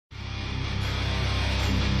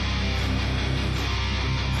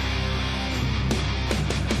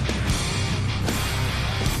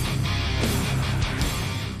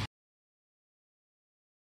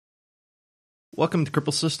Welcome to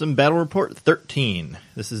Crippled System Battle Report 13.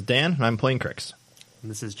 This is Dan, and I'm playing Cryx. And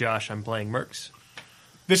this is Josh, I'm playing Mercs.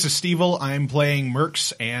 This is Stevil, I'm playing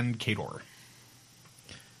Mercs and Kador.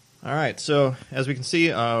 Alright, so as we can see,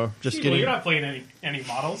 You're not playing any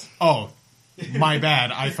models. Oh, my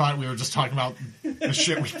bad. I thought we were just talking about the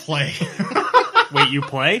shit we play. Wait, you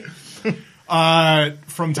play?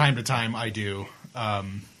 From time to time, I do.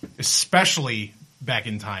 Especially back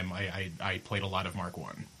in time, I played a lot of Mark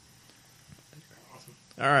 1.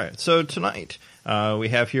 Alright, so tonight we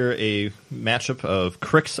have here a matchup of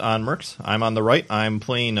Cryx on Mercs. I'm on the right. I'm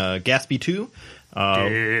playing Gatsby 2.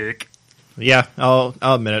 Dick. Yeah, I'll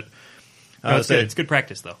admit it. No, it's good. It's good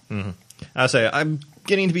practice, though. Mm-hmm. I'll say, I'm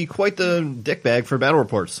getting to be quite the dickbag for battle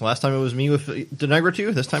reports. Last time it was me with Denegra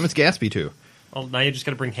 2. This time it's Gatsby 2. Well, now you just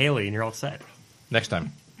got to bring Haley, and you're all set. Next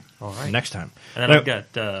time. All right. Next time. And then I've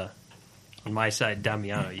got, on my side,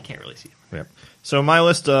 Damiano. You can't really see him. Yep. So my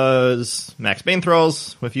list is Max Bane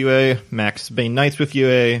Thralls with UA, Max Bane Knights with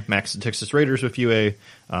UA, Max Satixis Raiders with UA,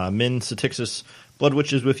 Min Satixis Blood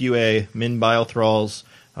Witches with UA, Min Bile Thralls,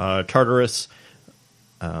 Tartarus,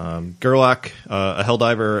 Gerlach, a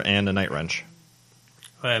Helldiver, and a Night Wrench.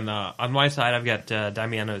 And on my side, I've got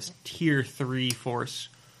Damiano's Tier 3 force.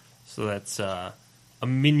 So that's a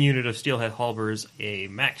min unit of Steelhead Halbers, a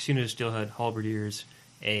max unit of Steelhead Halberdiers,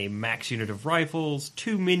 a max unit of rifles,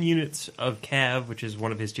 2 min units of Cav, which is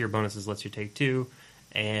one of his tier bonuses, lets you take 2,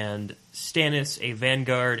 and Stannis, a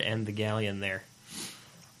Vanguard, and the Galleon there.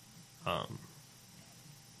 For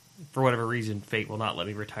whatever reason, Fate will not let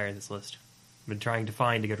me retire this list. I've been trying to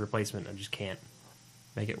find a good replacement, I just can't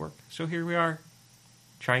make it work. So here we are,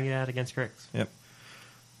 trying it out against Cryx. Yep.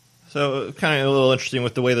 So kind of a little interesting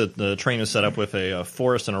with the way that the terrain is set up with a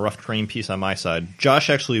forest and a rough terrain piece on my side.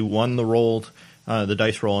 Josh actually won the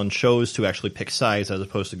dice roll and chose to actually pick size as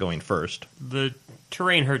opposed to going first. The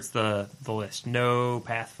terrain hurts the list. No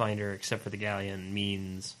Pathfinder except for the Galleon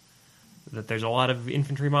means that there's a lot of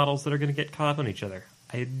infantry models that are going to get caught up on each other.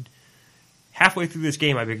 Halfway through this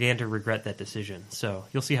game, I began to regret that decision, so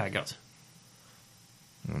you'll see how it goes.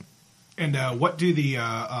 And what do the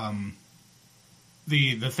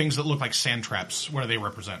things that look like sand traps, what do they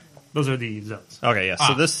represent? Those are the zones. Okay, yeah.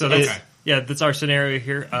 So this okay. That's our scenario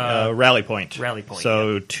here. Rally point. Rally point.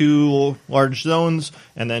 So 2 large zones,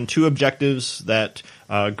 and then 2 objectives that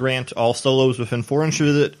grant all solos within 4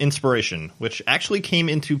 inches of inspiration, which actually came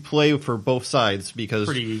into play for both sides because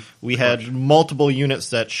we had multiple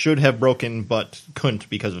units that should have broken but couldn't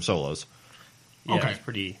because of solos. Yeah, okay. It's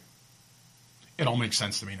pretty... It all makes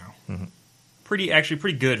sense to me now. Mm-hmm.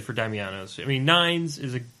 Pretty good for Damiano's. I mean, 9s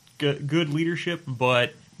is a good leadership,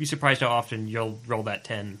 but be surprised how often you'll roll that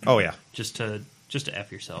 10. Oh, yeah. Just to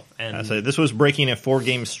F yourself. And I say this was breaking a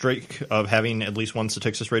 4-game streak of having at least one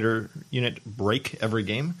Satixis Raider unit break every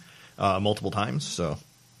game multiple times. So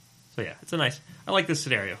yeah, it's I like this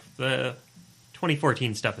scenario. The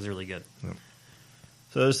 2014 stuff is really good. Yep.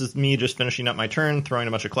 So this is me just finishing up my turn, throwing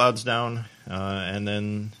a bunch of clouds down, and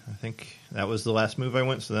then I think that was the last move I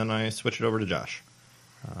went, so then I switched it over to Josh.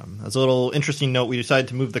 As a little interesting note, we decided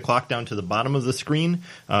to move the clock down to the bottom of the screen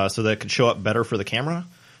so that it could show up better for the camera.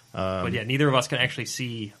 But yeah, neither of us can actually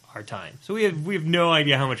see our time. So we have no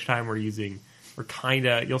idea how much time we're using.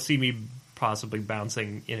 We're you'll see me possibly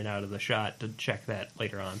bouncing in and out of the shot to check that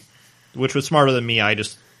later on. Which was smarter than me. I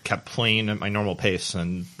just kept playing at my normal pace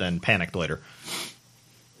and then panicked later.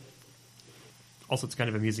 Also, it's kind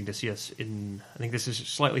of amusing to see us I think this is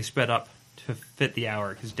slightly sped up to fit the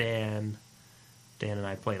hour, because Dan and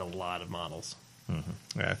I played a lot of models.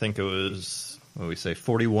 Mm-hmm. Yeah, I think it was,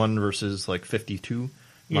 41 versus like 52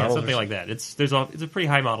 Yeah, models? something like that. It's a pretty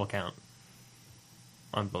high model count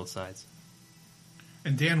on both sides.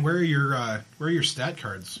 And Dan, where are your stat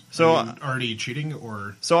cards? So are you already cheating,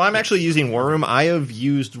 or? So I'm actually using War Room. I have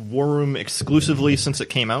used War Room exclusively since it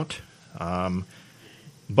came out.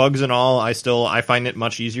 Bugs and all, I find it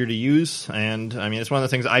much easier to use, and I mean it's one of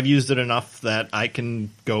the things I've used it enough that I can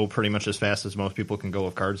go pretty much as fast as most people can go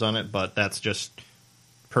with cards on it, but that's just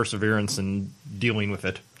perseverance and dealing with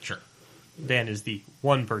it. Sure. Dan is the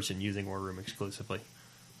one person using War Room exclusively.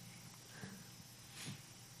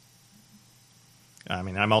 I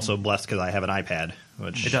mean, I'm also blessed because I have an iPad,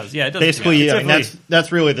 which it does. Yeah, it does. Basically, yeah, I mean,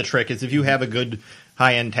 that's really the trick. Is if you have a good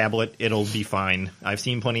high-end tablet, it'll be fine. I've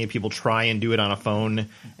seen plenty of people try and do it on a phone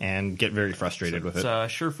and get very frustrated with it.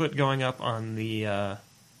 It's Surefoot going up on the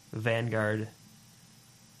Vanguard,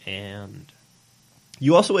 and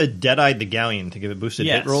you also had Dead-Eyed the Galleon to give it boosted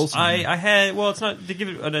hit rolls. I had. Well, it's not to give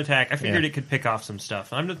it an attack. I figured it could pick off some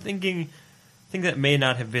stuff. I'm thinking that may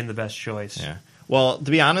not have been the best choice. Yeah. Well,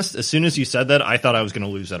 to be honest, as soon as you said that, I thought I was going to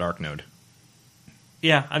lose that Arc Node.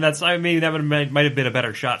 Yeah, and maybe that might have been a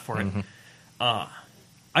better shot for it. Mm-hmm.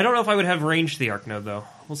 I don't know if I would have range to the arc node though.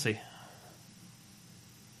 We'll see.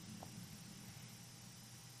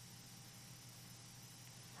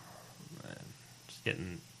 Just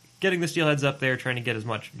getting the steelheads up there, trying to get as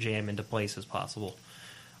much jam into place as possible.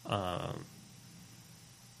 I'm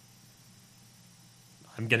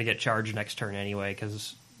gonna get charged next turn anyway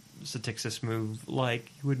because Satixis move like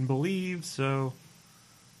you wouldn't believe. So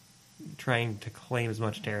trying to claim as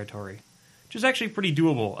much territory, which is actually pretty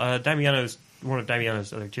doable. One of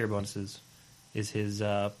Damiano's other tier bonuses is his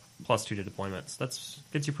 +2 to deployments. That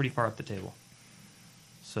gets you pretty far up the table.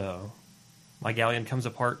 So my galleon comes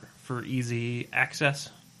apart for easy access.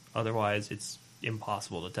 Otherwise, it's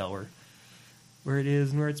impossible to tell where it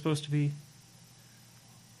is and where it's supposed to be.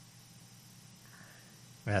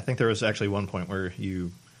 Yeah, I think there was actually one point where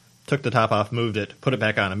you took the top off, moved it, put it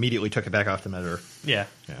back on, immediately took it back off to measure. Yeah.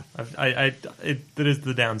 That is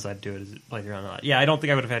the downside to it, is it plays around a lot. Yeah, I don't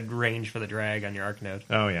think I would have had range for the drag on your arc node.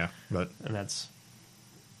 Oh, yeah. And that's...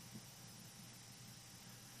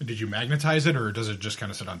 Did you magnetize it, or does it just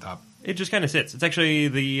kind of sit on top? It just kind of sits. It's actually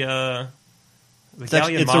the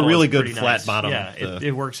galleon it's model a really is good pretty flat nice. bottom. Yeah,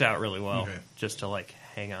 it works out really well just to,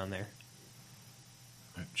 hang on there.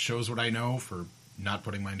 It shows what I know for not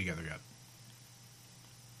putting mine together yet.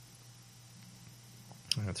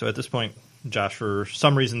 So at this point, Josh, for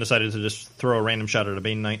some reason, decided to just throw a random shot at a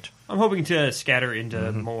Bane Knight. I'm hoping to scatter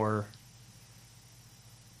into more...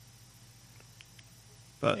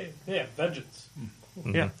 But Yeah, vengeance.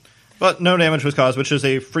 Yeah. But no damage was caused, which is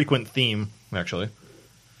a frequent theme, actually.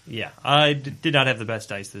 Yeah, I did not have the best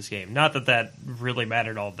dice this game. Not that really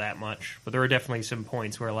mattered all that much, but there were definitely some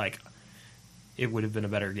points where, it would have been a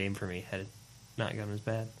better game for me had it not gone as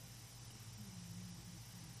bad.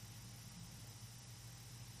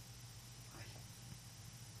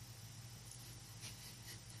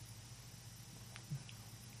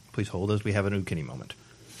 Please hold as we have a new Kitty moment.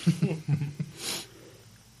 So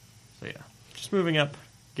yeah, just moving up,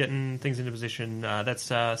 getting things into position. That's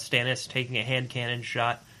Stannis taking a hand cannon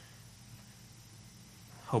shot.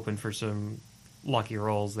 Hoping for some lucky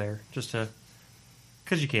rolls there, just to...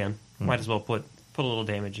 Because you can. Might as well put a little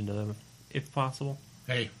damage into them if possible.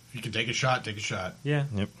 Hey, if you can take a shot, take a shot. Yeah.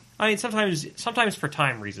 Yep. I mean, sometimes for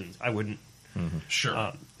time reasons, I wouldn't.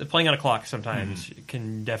 Sure. Playing on a clock sometimes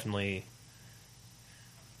can definitely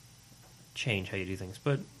change how you do things,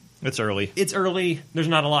 but It's early. it's early. There's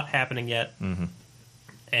not a lot happening yet,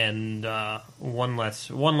 and one less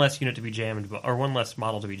unit to be jammed, or one less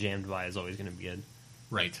model to be jammed by is always going to be good.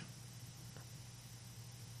 Right.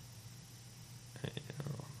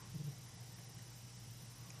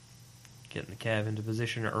 Getting the Cav into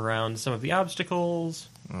position around some of the obstacles.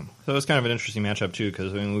 So it's kind of an interesting matchup, too,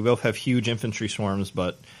 because we both have huge infantry swarms,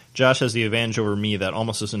 but Josh has the advantage over me that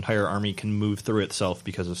almost this entire army can move through itself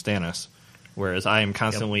because of Stannis, whereas I am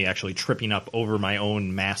constantly actually tripping up over my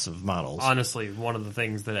own massive models. Honestly, one of the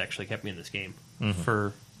things that actually kept me in this game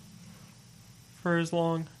for as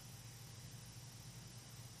long.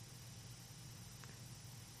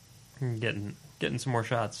 Getting some more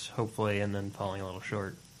shots, hopefully, and then falling a little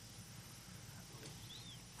short.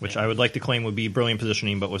 Which I would like to claim would be brilliant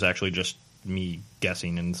positioning, but was actually just me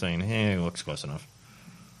guessing and saying, hey, it looks close enough.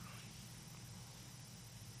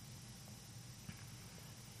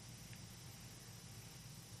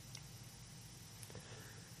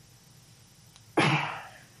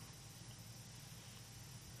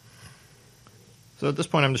 So at this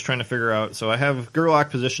point, I'm just trying to figure out... So I have Gerlach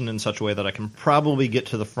positioned in such a way that I can probably get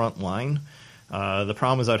to the front line. The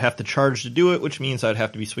problem is I'd have to charge to do it, which means I'd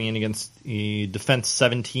have to be swinging against the Defense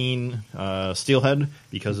 17 Steelhead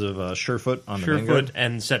because of Surefoot on the Vanguard. Surefoot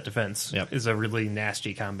and Set Defense Yep. is a really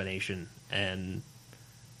nasty combination, and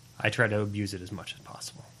I try to abuse it as much as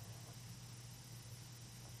possible.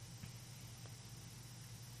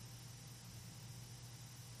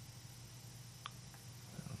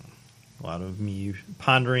 A lot of me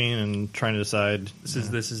pondering and trying to decide.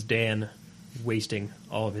 This is Dan wasting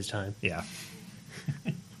all of his time. Yeah.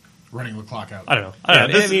 Running the clock out. I don't know. Yeah,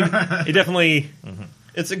 I mean, it definitely...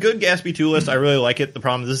 It's a good Gatsby 2 list. I really like it. The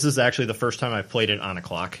problem is this is actually the first time I've played it on a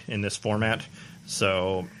clock in this format,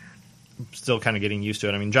 so I'm still kind of getting used to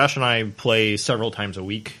it. I mean, Josh and I play several times a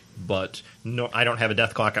week, but no, I don't have a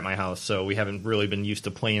death clock at my house, so we haven't really been used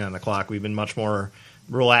to playing on the clock. We've been much more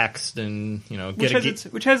relaxed and,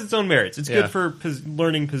 which has its own merits. It's good for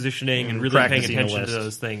learning positioning and really paying practicing the attention to list.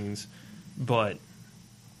 those things, but...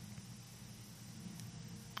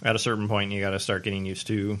 At a certain point, you got to start getting used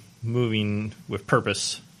to moving with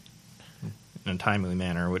purpose in a timely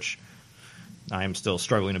manner, which I am still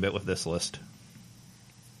struggling a bit with this list.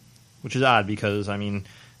 which is odd because, I mean,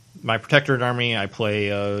 my Protectorate army, I play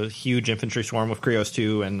a huge infantry swarm with Krios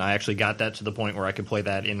 2, and I actually got that to the point where I could play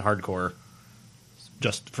that in hardcore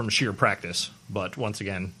just from sheer practice. But once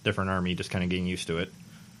again, different army, just kind of getting used to it.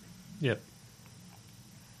 Yep.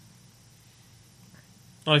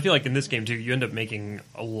 Well, I feel like in this game, too, you end up making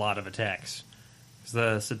a lot of attacks. Because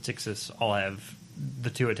the Asphyxious all have the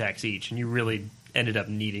 2 attacks each, and you really ended up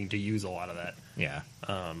needing to use a lot of that. Yeah.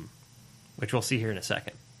 Which we'll see here in a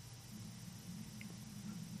second.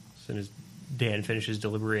 As soon as Dan finishes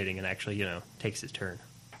deliberating and actually, takes his turn.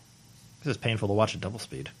 This is painful to watch at double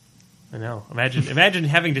speed. I know. Imagine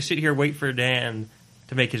having to sit here wait for Dan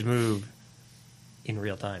to make his move in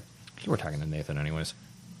real time. You were talking to Nathan anyways.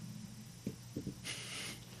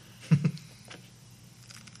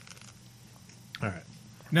 All right.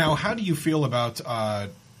 Now, how do you feel about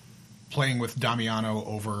playing with Damiano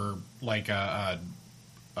over like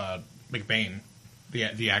McBain,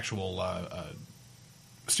 the actual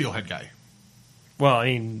steelhead guy? Well, I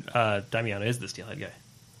mean, Damiano is the steelhead guy.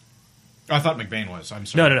 I thought McBain was. I'm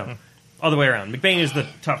sorry. No. Other way around. McBain is the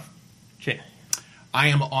tough chick. I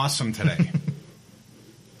am awesome today.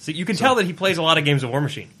 So you can tell that he plays a lot of games of War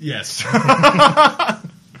Machine. Yes.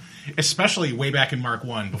 Especially way back in Mark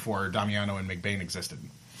 1 before Damiano and McBain existed.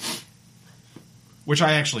 Which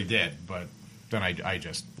I actually did, but then I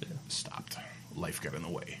just stopped. Life got in the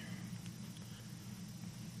way.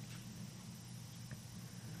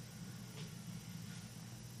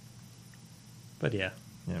 But yeah.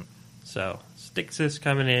 Yeah. So, Styxis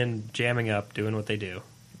coming in, jamming up, doing what they do.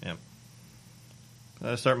 Yep.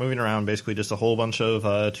 I start moving around, basically just a whole bunch of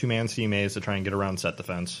 2-man CMAs to try and get around set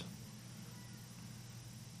defense.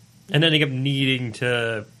 And ending up needing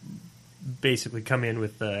to basically come in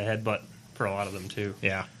with the headbutt for a lot of them, too.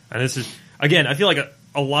 Yeah. And this is, again, I feel like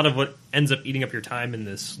a lot of what ends up eating up your time in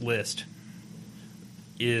this list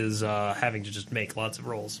is having to just make lots of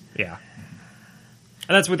rolls. Yeah.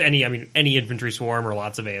 And that's with any infantry swarm or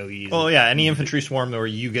lots of AoEs. Well, yeah, any infantry swarm where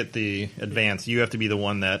you get the advance, you have to be the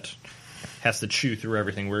one that has to chew through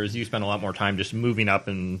everything, whereas you spend a lot more time just moving up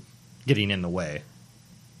and getting in the way.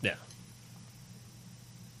 Yeah.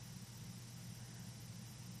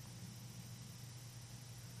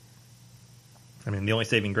 I mean, the only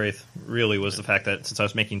saving grace really was the fact that since I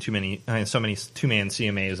was making so many 2-man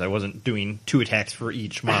CMAs, I wasn't doing 2 attacks for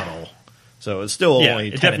each model. So it's still only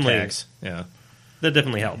 10 attacks. Yeah. That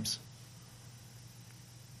definitely helps.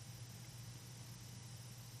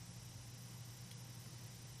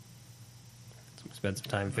 So we spent some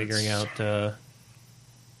time figuring out Another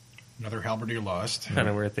halberdier lost. kind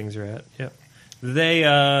of where things are at. Yeah,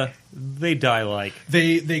 they die like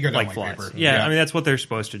They go down like like flies. paper. Yeah, I mean that's what they're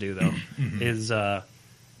supposed to do though. Is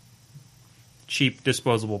cheap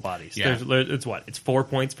disposable bodies. Yeah. It's 4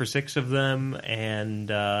 points for 6 of them,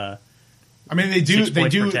 and I mean, they do 6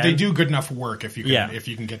 points per 10. they do good enough work if you can Yeah. if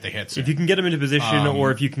you can get the hits. if you can get them into position,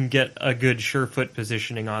 or if you can get a good surefoot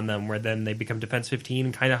positioning on them, where then they become defense 15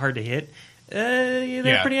 and kind of hard to hit.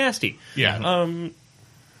 They're pretty nasty. Yeah.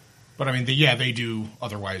 But I mean, they do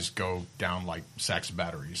otherwise go down like sacks of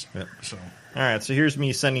batteries. Yep. So All right, so here's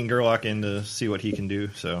me sending Gerlach in to see what he can do.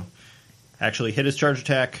 So actually hit his charge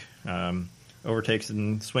attack, overtakes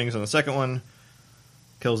and swings on the second one,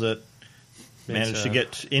 kills it. Managed to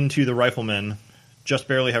get into the riflemen, just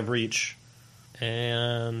barely have reach.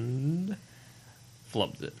 And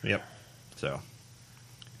flubbed it. Yep. So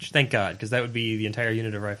Which, thank God, because that would be the entire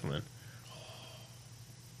unit of riflemen.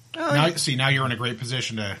 now you're in a great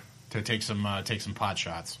position to take some pot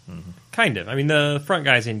shots. Kind of. I mean, the front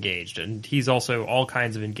guy's engaged, and he's also all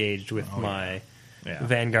kinds of engaged with my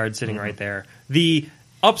Vanguard sitting right there. The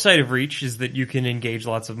upside of Reach is that you can engage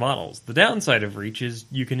lots of models. The downside of Reach is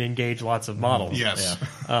you can engage lots of models. Yes.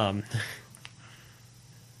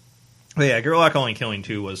 But yeah, Gerlach only killing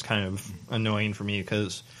 2 was kind of annoying for me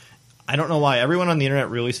because I don't know why. Everyone on the internet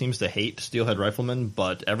really seems to hate Steelhead Riflemen,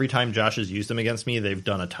 but every time Josh has used them against me, they've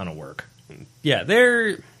done a ton of work. Yeah,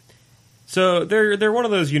 they're one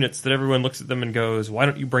of those units that everyone looks at them and goes, why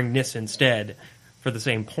don't you bring Nis instead for the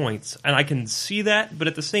same points? And I can see that, but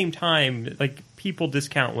at the same time, like, people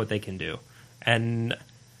discount what they can do. And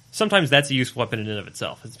sometimes that's a useful weapon in and of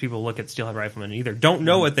itself. As people look at Steelhead Riflemen and either don't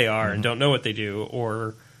know what they are and don't know what they do,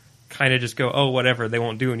 or kind of just go, oh, whatever, they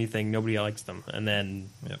won't do anything, nobody likes them. And then...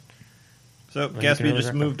 Yep. So Gatsby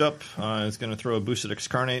just moved up. Is going to throw a boosted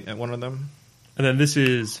Excarnate at one of them. And then this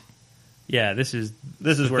is where it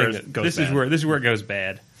goes bad. This is where it goes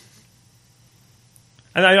bad.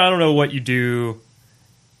 And I don't know what you do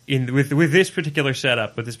with this particular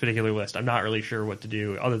setup, with this particular list. I'm not really sure what to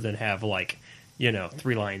do other than have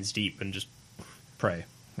 3 lines deep and just pray.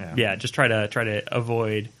 Yeah, just try to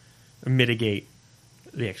avoid mitigate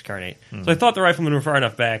the Excarnate. So I thought the Riflemen were far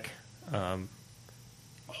enough back.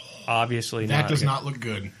 Obviously, that does not look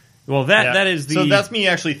good. Well, that is the... So that's me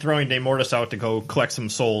actually throwing De Mortis out to go collect some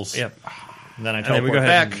souls. Yep. And then I And then teleport we go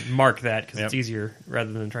ahead back. and mark that because it's easier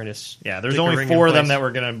rather than trying to... There's only 4 of them that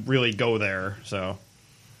were going to really go there, so...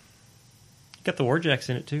 Got the Warjacks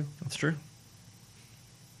in it, too. That's true.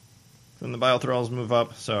 Then the Biothralls move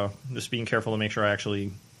up, so just being careful to make sure I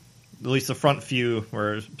actually... At least the front few,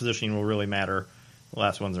 where positioning will really matter. The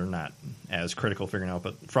last ones are not as critical figuring out,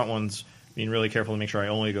 but front ones, being really careful to make sure I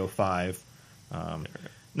only go 5.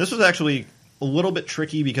 This was actually a little bit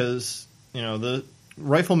tricky because, the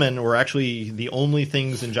Riflemen were actually the only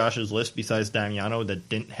things in Josh's list besides Damiano that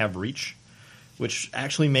didn't have reach, which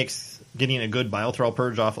actually makes getting a good Biothrall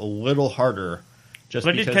purge off a little harder. But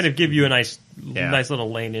it did kind of give you a nice little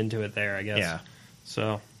lane into it there, I guess. Yeah.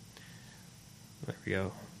 So, there we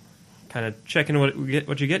go. Kind of checking what you get.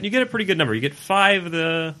 And you get a pretty good number. You get 5 of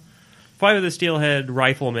the Steelhead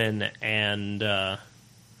Riflemen and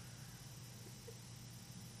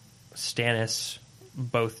Stannis,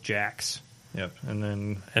 both Jacks. Yep,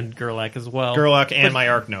 and Gerlach as well. Gerlach and my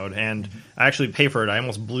Arc Node, and I actually pay for it. I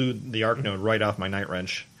almost blew the Arc Node right off my Night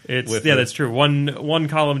Wrench. That's true. One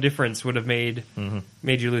column difference would have made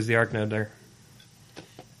you lose the Arc Node there.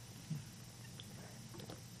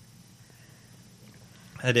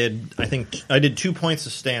 I did 2 points to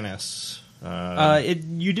Stannis.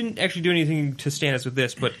 You didn't actually do anything to Stannis with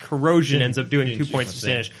this, but Corrosion ends up doing 2 points to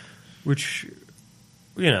Stannis, which,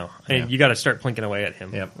 you got to start plinking away at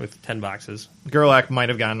him with 10 boxes. Gerlach might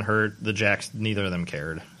have gotten hurt. The Jacks, neither of them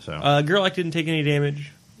cared. So Gerlach didn't take any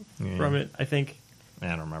damage from it, I think. I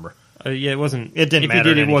don't remember. It wasn't. It didn't matter. If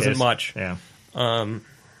he did, it wasn't much. Yeah.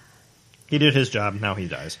 He did his job. Now he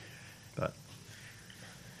dies. But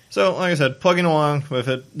so, like I said, plugging along with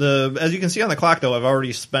it. As you can see on the clock, though, I've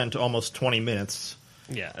already spent almost 20 minutes.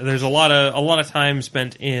 Yeah, there's a lot of time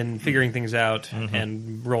spent in figuring things out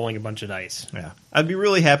and rolling a bunch of dice. Yeah, I'd be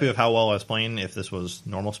really happy with how well I was playing if this was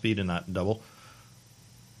normal speed and not double.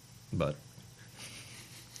 But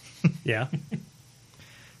yeah.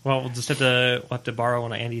 Well, we'll just have to borrow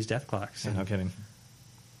one of Andy's death clocks. No kidding.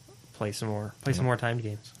 Play some more timed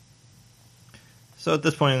games. So at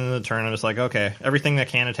this point in the turn, I'm just like, okay, everything that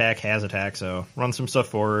can attack has attack, so run some stuff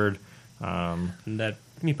forward. And that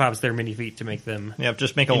he pops their mini feet to make them. Yep,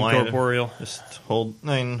 just make a line. Incorporeal. Just hold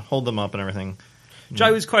them up and everything. Which I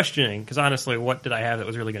was questioning because honestly, what did I have that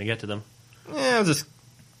was really going to get to them? Yeah, it was just.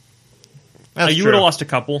 You would have lost a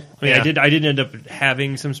couple. I mean, I did end up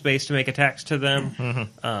having some space to make attacks to them,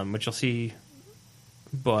 which you'll see.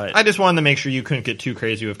 But I just wanted to make sure you couldn't get too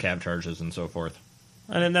crazy with cab charges and so forth.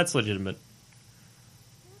 And then that's legitimate.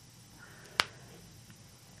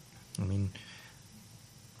 I mean,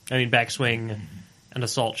 backswing and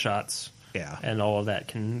assault shots, yeah, and all of that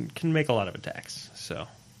can make a lot of attacks. So.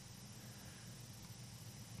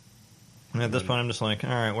 And at this point, I'm just like, all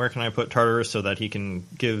right, where can I put Tartarus so that he can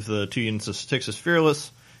give the 2 units of Styxus Fearless?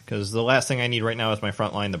 Because the last thing I need right now is my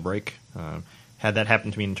front line to break. Had that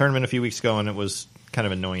happen to me in the tournament a few weeks ago, and it was kind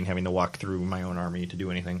of annoying having to walk through my own army to do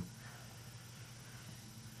anything.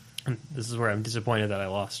 And this is where I'm disappointed that I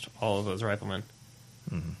lost all of those riflemen.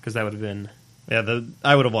 Because that would have been... Yeah,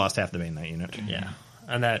 I would have lost half the main Knight unit. Yeah,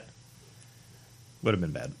 and that... would have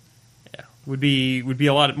been bad. Yeah, would be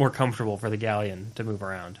a lot more comfortable for the Galleon to move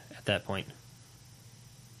around at that point.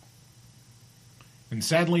 And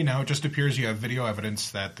sadly, now it just appears you have video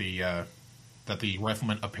evidence that the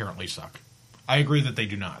riflemen apparently suck. I agree that they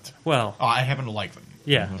do not. Well, I happen to like them.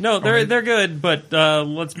 Yeah, no, they're good, but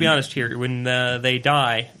let's be honest here. When they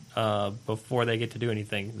die before they get to do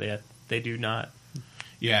anything, they do not.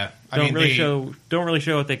 Yeah, don't really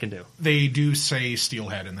show what they can do. They do say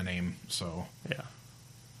Steelhead in the name, so yeah.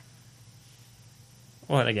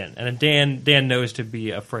 Well, and again, and Dan knows to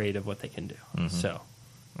be afraid of what they can do. So,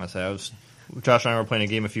 Josh and I were playing a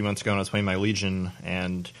game a few months ago, and I was playing my Legion,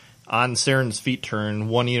 and on Saren's feet turn,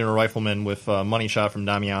 1 unit of rifleman with a money shot from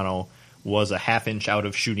Damiano was a half-inch out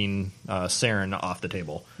of shooting Saren off the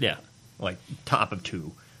table. Yeah, like top of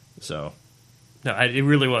 2. So. No, it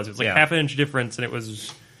really was. It was like half an inch difference, and it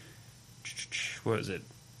was... What was it?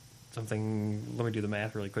 Something... Let me do the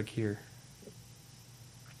math really quick here.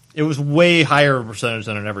 It was way higher of a percentage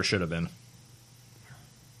than it ever should have been.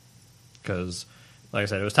 Because, like I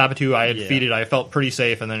said, it was top of 2. I had defeated. I felt pretty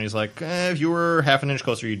safe, and then he's like, if you were half an inch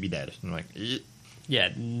closer, you'd be dead. And I'm like, Yeah.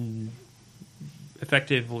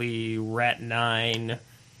 Effectively, Rat 9,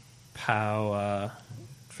 POW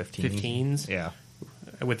 15s. Yeah.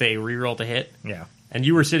 With a reroll to hit. Yeah. And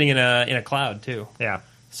you were sitting in a cloud, too. Yeah.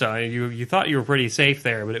 So you thought you were pretty safe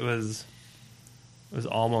there, but it was... It was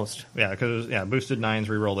almost. Yeah, because boosted 9s,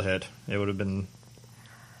 reroll the hit. It would have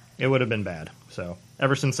been bad. So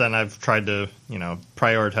ever since then, I've tried to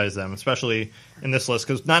prioritize them, especially in this list,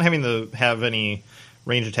 because not having to have any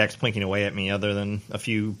range attacks plinking away at me other than a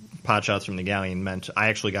few pot shots from the Galleon meant I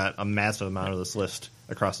actually got a massive amount of this list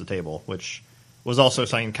across the table, which was also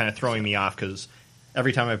something kind of throwing me off because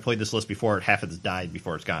every time I've played this list before, half it's died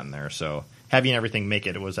before it's gotten there. So having everything make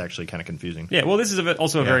it was actually kind of confusing. Yeah, well, this is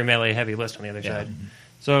also a very melee-heavy list on the other side.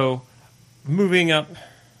 So moving up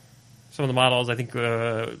some of the models, I think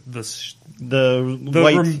the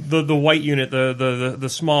white unit, the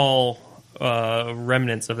small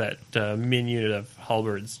remnants of that min unit of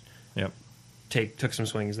halberds, took some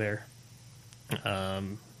swings there.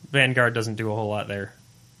 Vanguard doesn't do a whole lot there.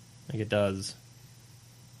 I think it does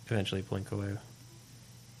eventually blink away.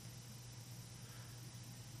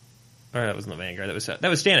 Or that wasn't the Vanguard. That was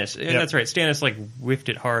Stannis. Yep. That's right. Stannis whiffed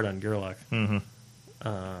it hard on Gerlach. Mm-hmm.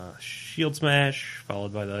 Shield Smash,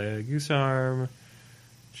 followed by the Goose Arm,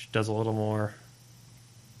 which does a little more.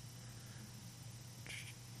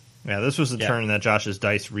 Yeah, this was the turn that Josh's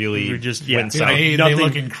dice really went south. They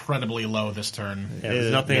look incredibly low this turn.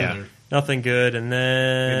 Yeah, nothing good. And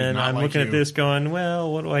then I'm looking at this going,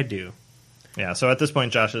 well, what do I do? Yeah, so at this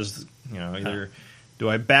point, Josh is, either do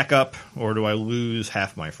I back up or do I lose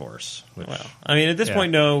half my force? At this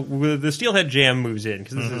point, no. The Steelhead Jam moves in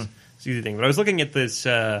because this is the easy thing. But I was looking at this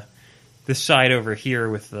this side over here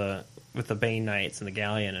with the Bane Knights and the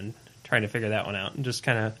Galleon and trying to figure that one out, and just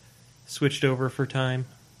kind of switched over for time.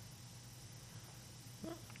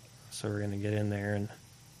 So we're going to get in there and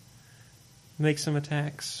make some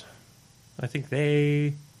attacks. I think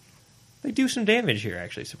they do some damage here,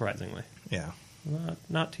 actually, surprisingly. Yeah.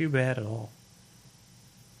 Not too bad at all.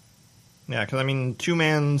 Yeah, because,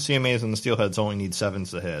 2-man CMAs and the Steelheads only need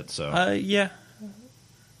 7s to hit, so... Yeah.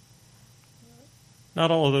 Not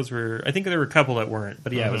all of those were... I think there were a couple that weren't,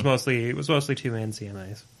 but yeah, it was mostly 2-man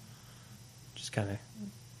CMAs. Just kind of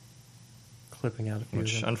clipping out a few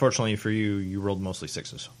Which, of them. unfortunately for you, you rolled mostly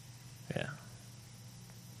 6s. Yeah.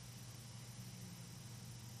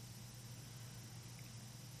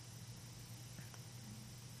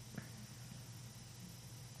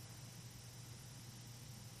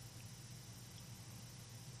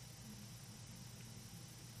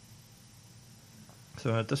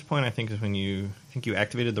 So at this point, I think is when you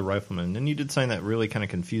activated the Rifleman, and then you did something that really kind of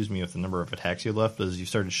confused me with the number of attacks you left, as you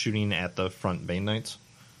started shooting at the front Bane Knights.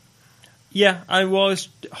 Yeah, I was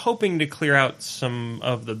hoping to clear out some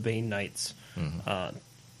of the Bane Knights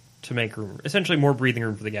to make room, essentially more breathing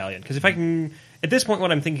room for the Galleon. Because if I can, at this point,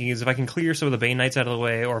 what I'm thinking is if I can clear some of the Bane Knights out of the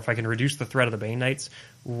way, or if I can reduce the threat of the Bane Knights,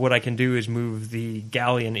 what I can do is move the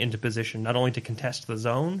Galleon into position, not only to contest the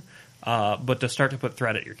zone, but to start to put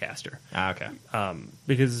threat at your caster. Okay.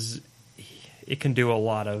 Because it can do a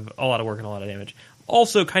lot of work and a lot of damage.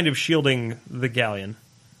 Also, kind of shielding the Galleon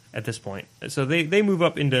at this point. So they move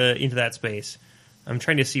up into that space. I'm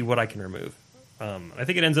trying to see what I can remove. I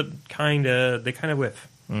think it ends up they kind of whiff.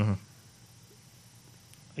 Mm-hmm.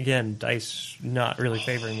 Again, dice not really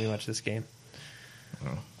favoring me much this game.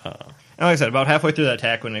 And like I said, about halfway through that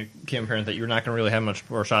attack, when it became apparent that you were not going to really have much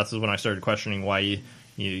more shots, is when I started questioning why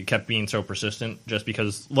you kept being so persistent. Just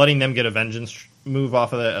because letting them get a vengeance move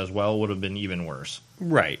off of that as well would have been even worse.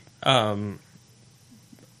 Right.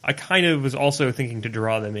 I kind of was also thinking to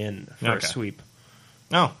draw them in for a sweep.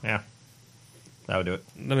 Oh, yeah. That would do it.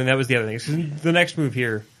 That was the other thing. 'Cause the next move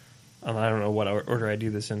here, I don't know what order I do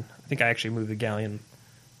this in. I think I actually moved the Galleon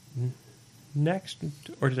next,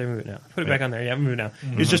 or did I move it now? Put it back on there. Yeah, move it now.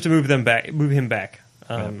 Mm-hmm. It's just to move him back.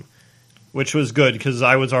 Which was good, because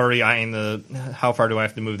I was already eyeing how far do I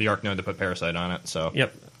have to move the Arc Node to put Parasite on it. So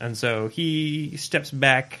Yep. And so he steps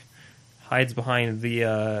back, hides behind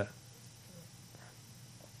the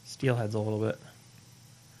Steelheads a little bit.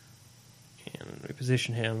 And we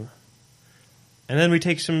position him. And then we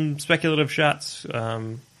take some speculative shots.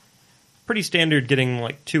 Pretty standard, getting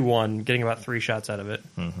 2-1, getting about 3 shots out of it.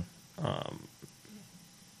 Mm-hmm.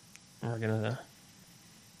 We're going to...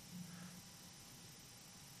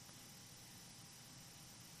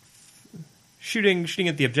 Shooting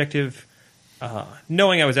at the objective,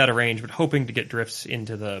 knowing I was out of range, but hoping to get drifts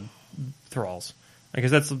into the thralls.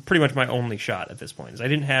 Because that's pretty much my only shot at this point. Is I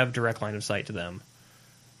didn't have direct line of sight to them,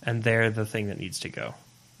 and they're the thing that needs to go.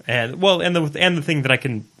 And the thing that I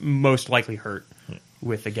can most likely hurt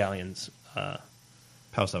with the Galleons.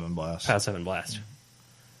 POW 7 Blast. POW 7 Blast.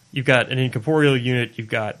 You've got an incorporeal unit, you've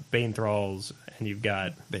got Bane Thralls, and you've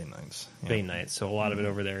got Bane Knights. Yeah. Bane Knights. So a lot of it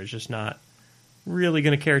over there is just not really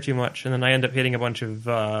going to care too much. And then I end up hitting a bunch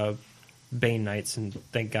of Bane Knights, and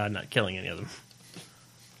thank God not killing any of them.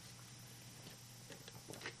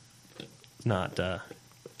 not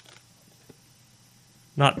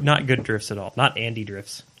good drifts at all. Not Andy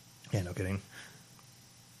drifts. Yeah, no kidding.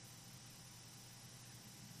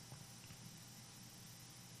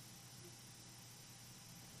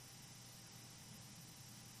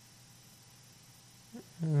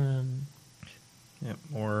 Yep,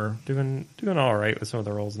 or doing all right with some of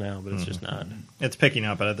the rolls now, but it's just not. It's picking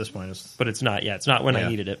up, but at this point, it's not. Yeah, it's not when I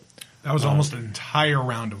needed it. That was almost an entire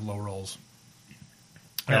round of low rolls.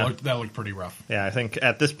 Yeah. That looked pretty rough. Yeah, I think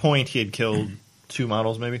at this point he had killed 2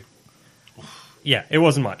 models, maybe. Yeah, it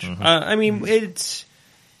wasn't much. I mean,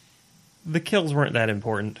 the kills weren't that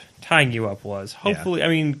important. Tying you up was. Hopefully, I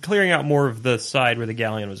mean, clearing out more of the side where the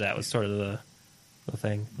galleon was at was sort of the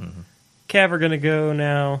thing. Cav are going to go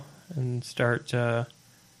now and start.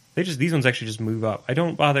 These ones actually just move up. I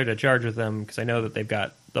don't bother to charge with them because I know that they've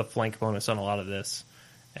got the flank bonus on a lot of this,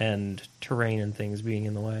 and terrain and things being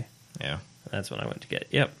in the way. Yeah, that's what I went to get.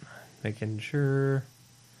 Yep, making sure,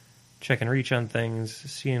 check and reach on things,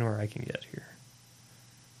 seeing where I can get here.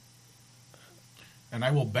 And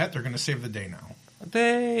I will bet they're going to save the day now.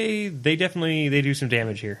 They definitely do some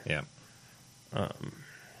damage here. Yeah.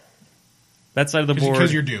 That side of the board,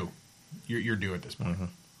 because you're due. You're due at this point.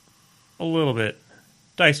 A little bit.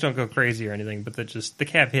 Dice don't go crazy or anything, but the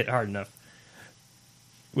cav hit hard enough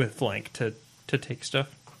with flank to take stuff.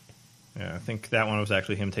 Yeah, I think that one was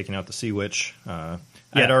actually him taking out the Sea Witch. I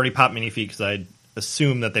had already popped mini feet because I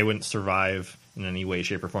assumed that they wouldn't survive in any way,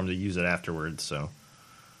 shape, or form to use it afterwards. So.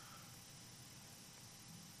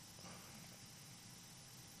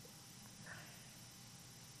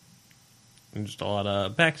 And just a lot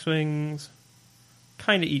of backswings.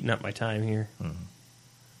 Kind of eating up my time here.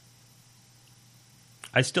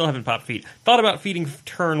 I still haven't popped feet. Thought about feeding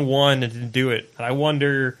turn 1 and didn't do it. And I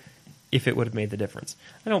wonder if it would have made the difference.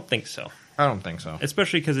 I don't think so. I don't think so.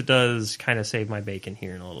 Especially because it does kind of save my bacon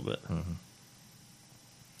here in a little bit.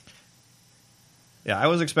 Yeah, I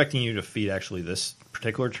was expecting you to feed actually this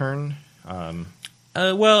particular turn.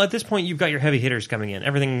 Well, at this point, you've got your heavy hitters coming in.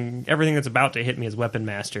 Everything that's about to hit me is Weapon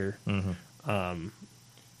Master.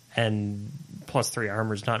 And +3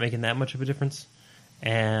 armor is not making that much of a difference.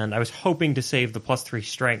 And I was hoping to save the +3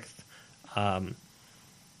 strength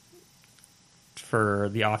for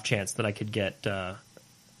the off chance that I could get a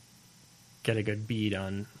good bead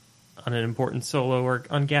on an important solo or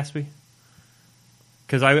on Gatsby.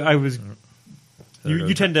 Because I was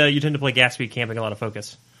you tend to play Gatsby camping a lot of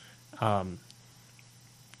focus, and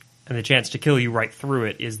the chance to kill you right through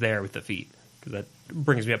it is there with the feat because that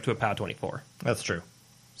brings me up to a POW 24. That's true.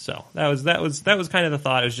 So that was kind of the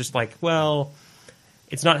thought. It was just like, well,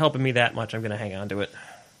 it's not helping me that much. I'm going to hang on to it,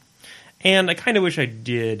 and I kind of wish I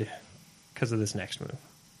did because of this next move.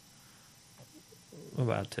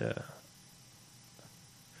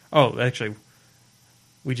 Actually,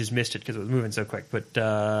 we just missed it because it was moving so quick. But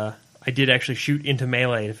I did actually shoot into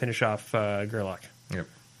melee to finish off Gerlach. Yep.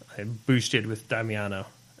 I boosted with Damiano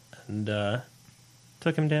and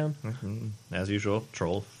took him down. As usual,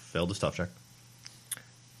 Troll failed his tough check.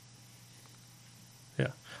 Yeah.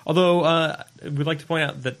 Although, we'd like to point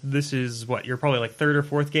out that this is, you're probably like 3rd or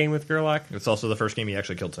 4th game with Gerlach? It's also the first game he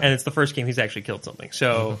actually killed something. And it's the first game he's actually killed something.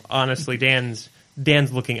 So, honestly, Dan's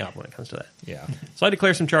looking up when it comes to that. Yeah. So I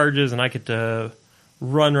declare some charges, and I get to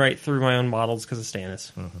run right through my own models because of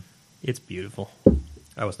Stannis. It's beautiful.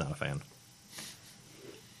 I was not a fan.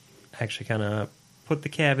 Actually kind of put the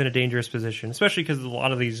cav in a dangerous position, especially because a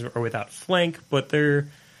lot of these are without flank, but they're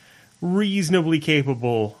reasonably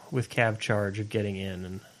capable with cav charge of getting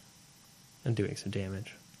in and doing some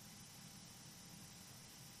damage.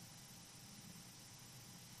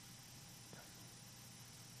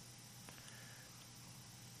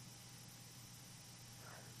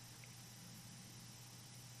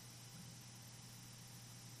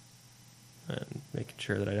 And making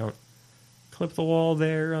sure that I don't clip the wall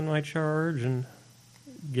there on my charge and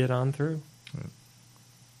get on through.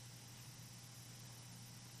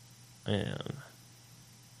 And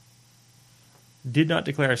did not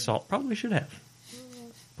declare assault. Probably should have.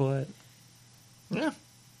 But yeah,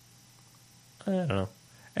 I don't know.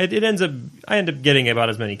 I end up getting about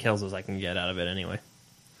as many kills as I can get out of it anyway.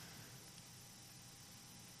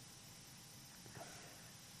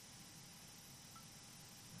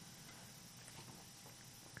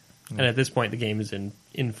 And at this point, the game is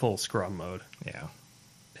in full scrum mode. Yeah,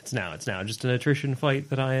 it's now just an attrition fight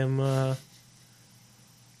that I am.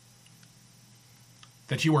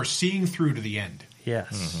 That you are seeing through to the end.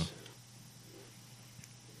 Yes.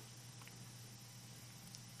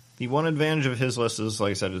 The one advantage of his list is,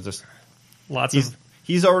 like I said, is just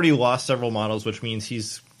he's already lost several models, which means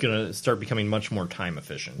he's going to start becoming much more time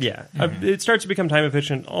efficient. Yeah, it starts to become time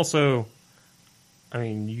efficient. Also, I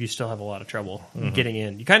mean, you still have a lot of trouble getting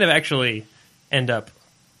in. You kind of actually end up,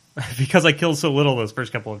 because I killed so little those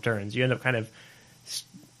first couple of turns, you end up kind of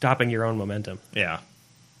stopping your own momentum. Yeah.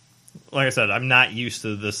 Like I said, I'm not used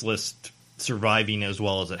to this list surviving as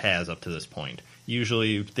well as it has up to this point.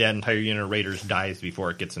 Usually that entire unit of raiders dies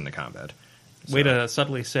before it gets into combat. Way to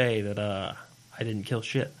subtly say that I didn't kill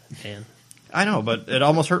shit, man. I know, but it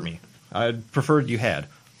almost hurt me. I preferred you had.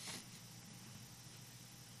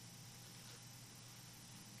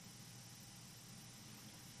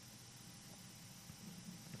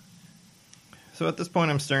 So at this point,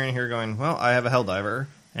 I'm staring here going, well, I have a Helldiver,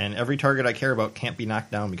 and every target I care about can't be knocked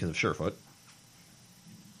down because of Surefoot.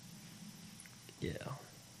 Yeah.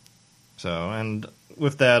 So, and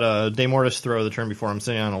with that De Mortis throw the turn before, I'm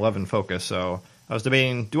sitting on 11 focus, so I was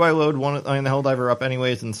debating, do I load the Helldiver up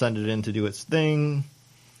anyways and send it in to do its thing?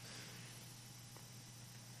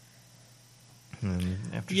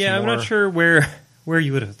 Yeah, I'm not sure where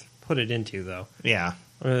you would have put it into, though. Yeah.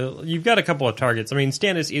 You've got a couple of targets. I mean,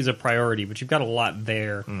 Stannis is a priority, but you've got a lot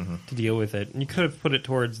there to deal with it. And you could have put it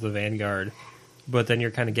towards the Vanguard, but then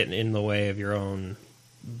you're kind of getting in the way of your own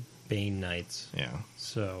Bane Knights. Yeah.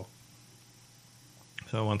 So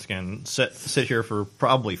once again, sit here for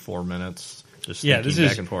probably 4 minutes, just thinking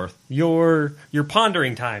back and forth. Your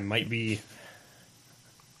pondering time might be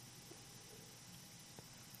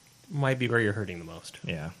where you're hurting the most.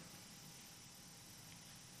 Yeah.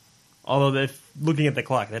 Although, looking at the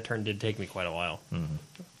clock, that turn did take me quite a while.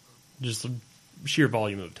 Just sheer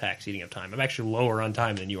volume of attacks eating up time. I'm actually lower on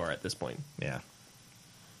time than you are at this point. Yeah.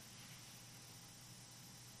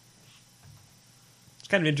 It's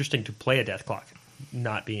kind of interesting to play a death clock,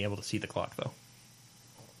 not being able to see the clock, though.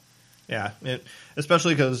 Yeah,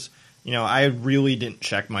 especially because, I really didn't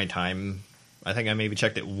check my time. I think I maybe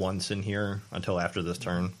checked it once in here until after this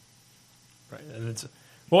turn. Right, and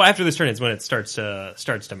well, after this turn is when it starts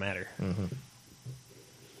to matter.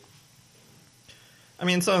 I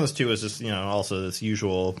mean, some of this, too, is just, also this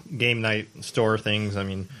usual game night store things. I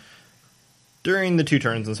mean, during the 2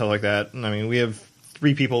 turns and stuff like that, I mean, we have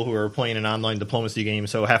 3 people who are playing an online diplomacy game,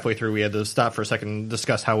 so halfway through we had to stop for a second and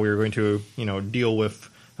discuss how we were going to, deal with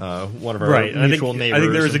one of our mutual neighbors. I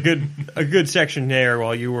think there was a good section there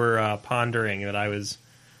while you were pondering that I was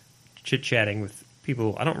chit-chatting with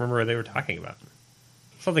people. I don't remember what they were talking about.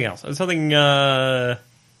 Something else. Something War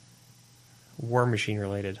Machine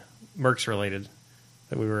related. Mercs related.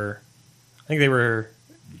 That we were... I think they were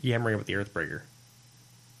yammering with the Earthbreaker.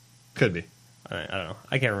 Could be. I don't know.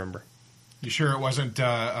 I can't remember. You sure it wasn't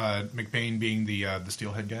McBain being the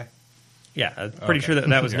Steelhead guy? Yeah, I'm pretty sure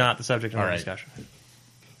that was not the subject of our discussion.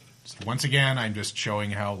 So once again, I'm just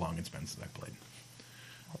showing how long it's been since I played.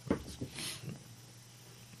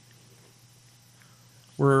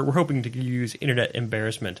 We're hoping to use internet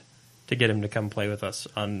embarrassment to get him to come play with us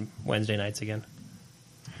on Wednesday nights again.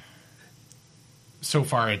 So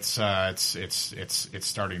far, it's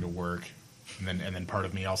starting to work, and then part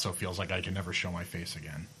of me also feels like I can never show my face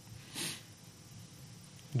again.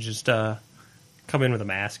 Just come in with a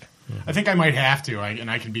mask. I think I might have to,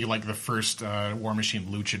 and I can be like the first War Machine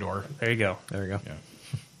luchador. There you go. Yeah.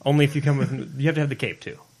 Only if you come with. You have to have the cape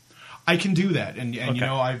too. I can do that, and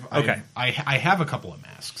okay. I have a couple of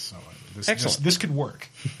masks, so this could work.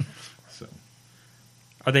 So,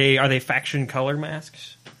 are they faction color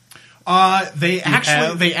masks? They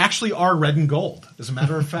actually are red and gold, as a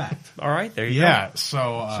matter of fact. All right, there you go. Yeah,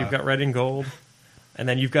 so you've got red and gold, and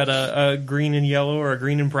then you've got a green and yellow or a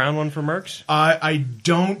green and brown one for Mercs. I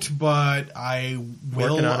don't, but I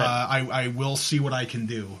will. Working on it. I will see what I can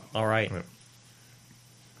do. All right. Yep.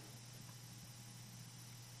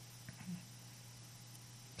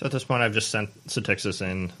 So at this point, I've just sent Satixis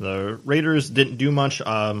in. The Raiders didn't do much.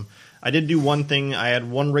 I did do one thing. I had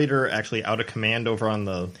one Raider actually out of command over on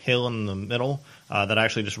the hill in the middle that I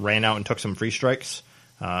actually just ran out and took some free strikes.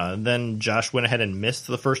 Then Josh went ahead and missed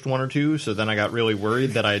the first 1 or 2, so then I got really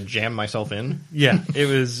worried that I had jammed myself in. Yeah, it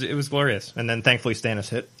was glorious. And then thankfully Stannis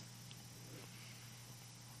hit.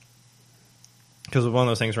 Because it was one of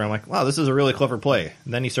those things where I'm like, wow, this is a really clever play.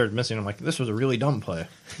 And then he started missing. I'm like, this was a really dumb play.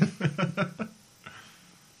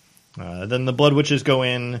 Then the Blood Witches go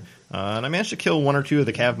in, and I managed to kill 1 or 2 of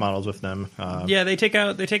the Cav models with them. Yeah, they take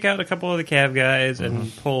out a couple of the Cav guys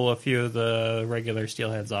and pull a few of the regular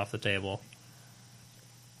Steelheads off the table.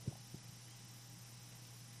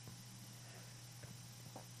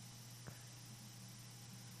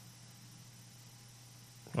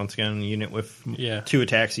 Once again, a unit with 2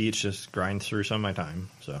 attacks each just grinds through some of my time.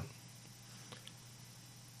 So,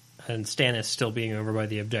 and Stannis still being over by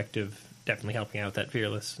the objective. Definitely helping out with that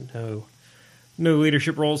Fearless. No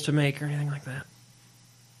leadership roles to make or anything like that.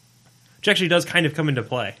 which actually does kind of come into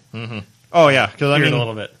play. Mm-hmm. Oh, yeah, because A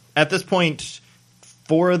little bit. At this point,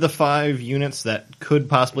 4 of the 5 units that could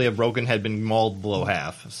possibly have broken had been mauled below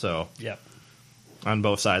half, so... Yep. On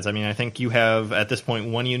both sides. I mean, I think you have, at this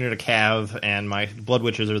point, 1 unit of Cav, and my Blood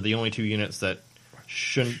Witches are the only 2 units that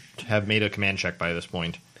shouldn't have made a command check by this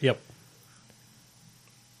point. Yep.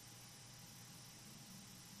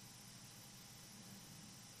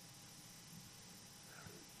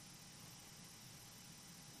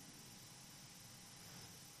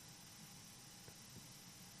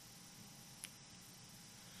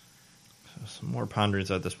 Some more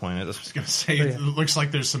ponderings at this point. I was going to say, it looks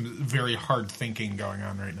like there's some very hard thinking going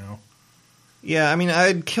on right now. Yeah, I mean,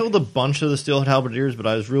 I'd killed a bunch of the Steelhead Halberdiers, but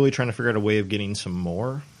I was really trying to figure out a way of getting some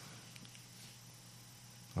more.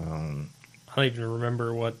 I don't even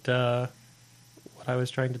remember what I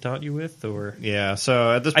was trying to taunt you with, or yeah.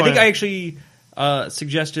 So at this point, I think I actually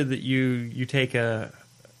suggested that you take a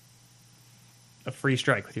free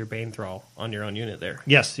strike with your Bane Thrall on your own unit there.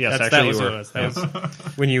 Yes, that actually, was what it was. That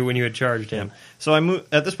was when you had charged him. Yeah. So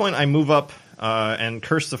at this point, I move up and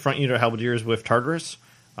curse the front unit of Halberdiers with Tartarus.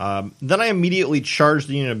 Then I immediately charged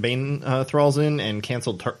the unit of Bane Thralls in and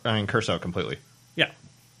canceled and curse out completely. Yeah.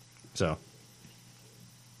 So.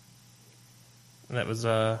 And that was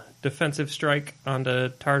a defensive strike onto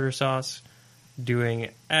Tartar Sauce, doing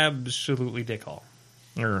absolutely dick all.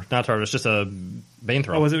 Or not Tartarus, just a Bane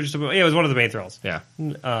Thrall. Oh, was it just it was one of the Bane Thralls. Yeah.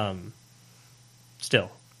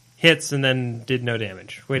 Still. Hits and then did no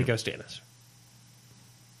damage. Way to go, Stannis.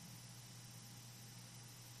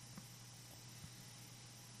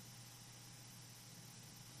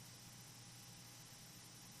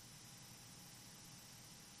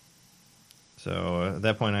 So at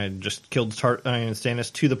that point, I just killed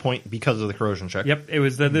Stannis to the point because of the corrosion check. Yep, it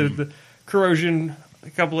was the corrosion. A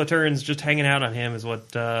couple of turns just hanging out on him is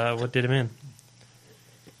what did him in.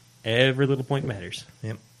 Every little point matters.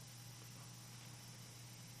 Yep.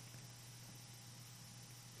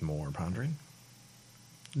 More pondering.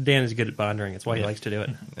 Dan is good at pondering. It's why he likes to do it.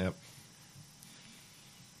 Yep.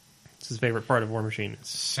 It's his favorite part of War Machine.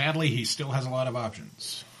 Sadly, he still has a lot of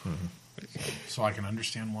options. So I can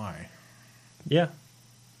understand why. Yeah.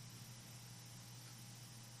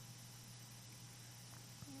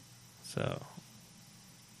 So,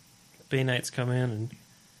 Bay Knights come in and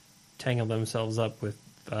tangle themselves up with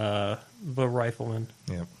the Riflemen.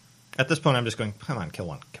 Yep. At this point, I'm just going, come on, kill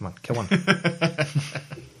one. Come on, kill one.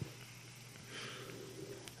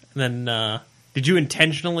 And then, did you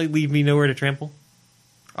intentionally leave me nowhere to trample?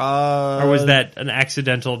 Or or was that an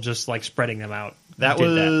accidental, just like spreading them out? That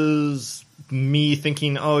was me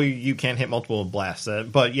thinking, oh, you can't hit multiple blasts.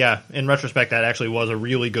 But yeah, in retrospect, that actually was a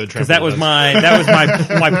really good trample. Because that was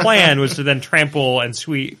my plan was to then trample and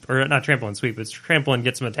sweep, or not trample and sweep, but trample and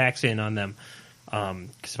get some attacks in on them.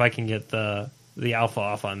 Because if I can get the alpha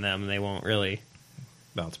off on them, they won't really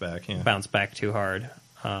bounce back too hard.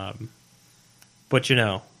 But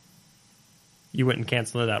you went and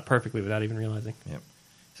canceled it out perfectly without even realizing. Yep.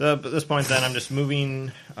 So at this point, then I'm just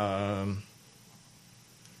moving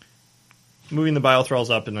the Bile Thralls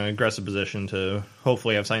up in an aggressive position to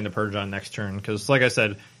hopefully have something to purge on next turn. Because, like I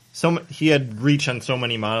said, he had reach on so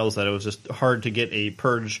many models that it was just hard to get a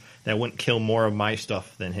purge that wouldn't kill more of my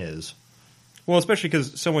stuff than his. Well, especially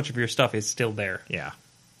because so much of your stuff is still there. Yeah.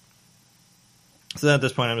 So then at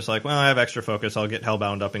this point, I'm just like, well, I have extra focus. I'll get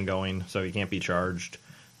Hellbound up and going so he can't be charged.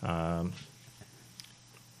 And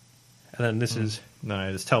then this is... Then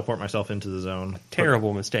I just teleport myself into the zone.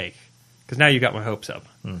 Terrible mistake. Because now you got my hopes up.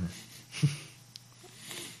 Mm-hmm.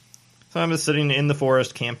 So I'm just sitting in the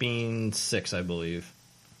forest, camping 6, I believe.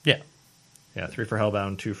 Yeah. Yeah, 3 for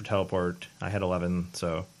Hellbound, 2 for teleport. I had 11,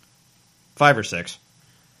 so 5 or 6.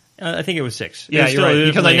 I think it was 6. Yeah, you're right,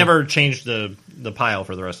 because I never changed the pile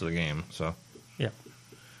for the rest of the game. So yeah.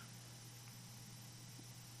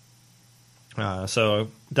 So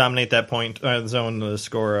dominate that point, zone to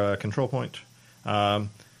score a control point. Then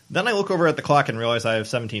I look over at the clock and realize I have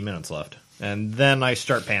 17 minutes left. And then I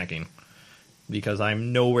start panicking. Because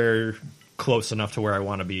I'm nowhere close enough to where I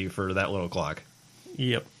want to be for that little clock.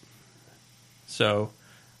 Yep. So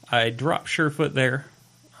I drop Surefoot there.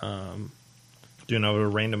 Doing a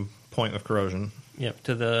random point of corrosion. Yep,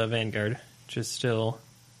 to the Vanguard. Just still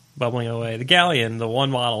bubbling away. The Galleon, the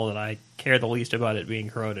one model that I care the least about it being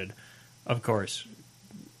corroded, of course,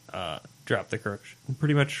 dropped the corrosion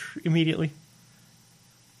pretty much immediately.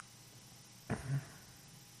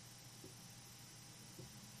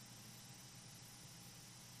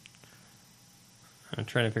 I'm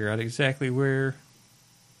trying to figure out exactly where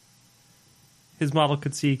his model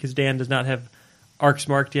could see, because Dan does not have arcs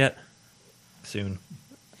marked yet. Soon.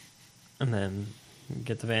 And then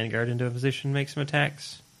Get the Vanguard into a position, make some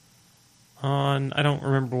attacks on... I don't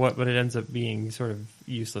remember what, but it ends up being sort of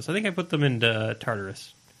useless. I think I put them into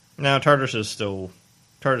Tartarus. No, Tartarus is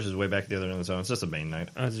way back at the other end of the zone. It's just a Bane Knight.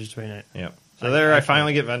 Oh, it's just a Bane Knight. Yep. So I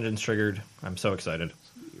finally get Vengeance triggered. I'm so excited.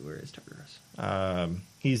 Where is Tartarus?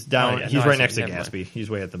 He's down. Oh, yeah. He's No, right next to never mind. Gatsby. He's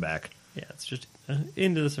way at the back. Yeah, it's just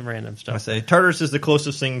into some random stuff. I say Tartarus is the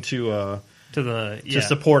closest thing to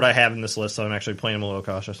support I have in this list, so I'm actually playing him a little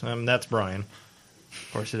cautious. That's Brian. Of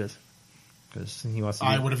course it is. Because he wants to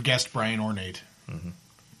I would have guessed Brian or Nate. Mm-hmm.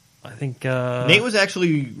 I think... Nate was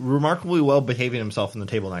actually remarkably well behaving himself in the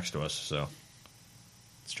table next to us, so...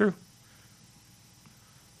 It's true.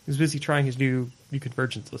 He was busy trying his new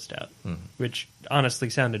convergence list out, which honestly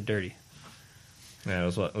sounded dirty. Yeah, it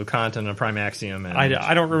was what? Lucant and a Prime Axiom. And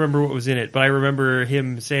I don't remember what was in it, but I remember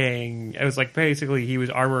him saying... It was like, basically, he was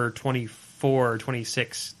armor 24 or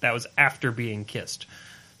 26. That was after being kissed.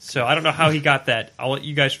 So I don't know how he got that. I'll let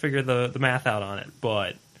you guys figure the math out on it,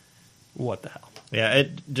 but what the hell. Yeah, it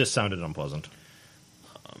just sounded unpleasant.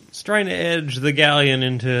 It's trying to edge the Galleon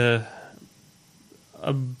into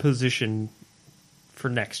a position for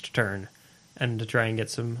next turn and to try and get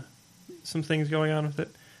some things going on with it.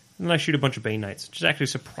 And then I shoot a bunch of Bane Knights, which is actually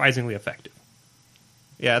surprisingly effective.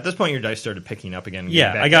 Yeah, at this point your dice started picking up again.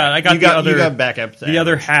 Yeah, I got back up. The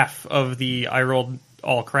other half of the I rolled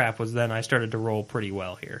all crap was then I started to roll pretty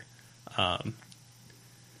well here.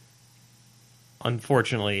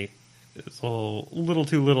 Unfortunately, it's a little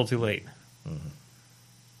too late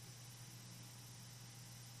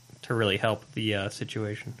to really help the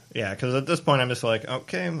situation. Yeah, because at this point I'm just like,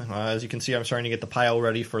 okay, as you can see, I'm starting to get the pile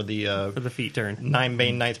ready for the feet turn. 9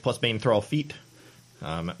 Bane Knights plus Bane Thrall feet.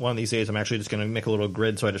 One of these days I'm actually just going to make a little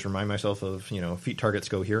grid so I just remind myself of, feet targets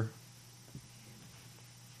go here.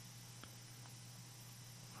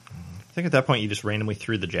 I think at that point you just randomly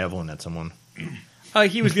threw the javelin at someone.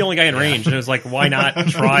 He was the only guy in range, and it was like, why not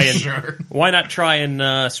try and Sure.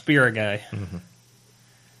 spear a guy? Mm-hmm.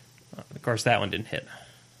 Of course, that one didn't hit.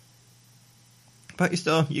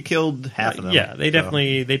 But you killed half of them. Yeah, they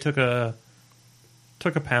definitely took a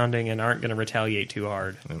pounding and aren't going to retaliate too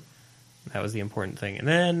hard. Yep. That was the important thing. And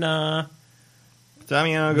then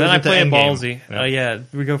Damiano goes then I into play a endgame. ballsy.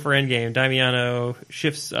 Yep. We go for endgame. Damiano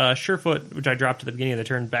shifts Surefoot, which I dropped at the beginning of the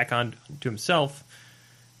turn, back on to himself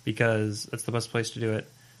because that's the best place to do it.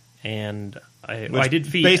 And I did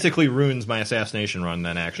feet. Basically ruins my assassination run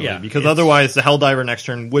then, actually. Yeah, because otherwise the Helldiver next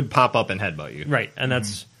turn would pop up and headbutt you. Right, and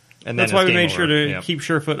that's that's why we made sure to keep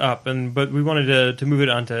Surefoot up. But we wanted to move it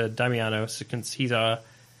onto Damiano since he's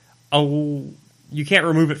you can't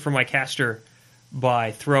remove it from my caster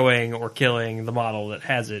by throwing or killing the model that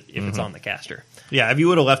has it if it's on the caster. Yeah, if you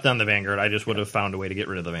would have left on the Vanguard, I just would have found a way to get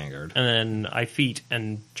rid of the Vanguard. And then I feet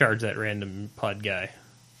and charge that random pod guy.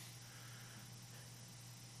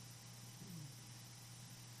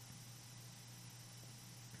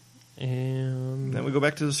 And then we go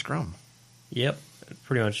back to the scrum. Yep.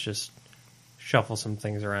 Pretty much just shuffle some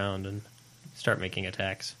things around and start making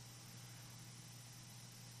attacks.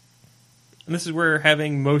 And this is where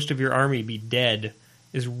having most of your army be dead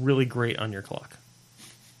is really great on your clock.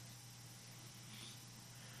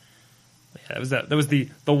 Yeah, that was the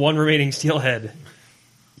one remaining steelhead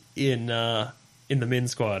in the min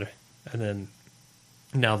squad, and then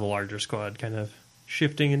now the larger squad kind of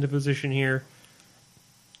shifting into position here,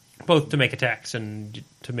 both to make attacks and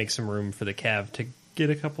to make some room for the cav to get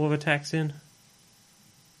a couple of attacks in.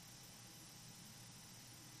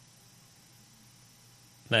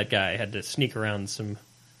 That guy had to sneak around some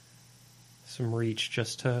reach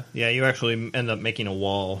just to... Yeah, you actually end up making a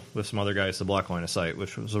wall with some other guys to block line of sight,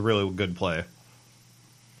 which was a really good play.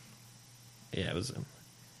 Yeah, it was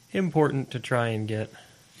important to try and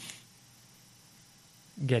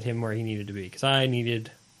get him where he needed to be, because I needed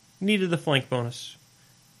the flank bonus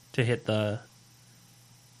to hit the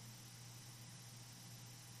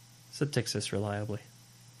Satixis reliably.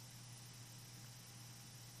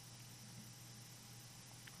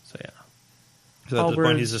 So yeah. So at this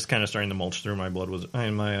point, he's just kind of starting to mulch through my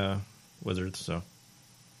wizards. So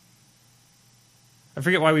I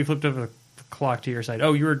forget why we flipped over the clock to your side.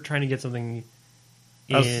 Oh, you were trying to get something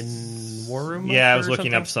in War Room? Yeah, I was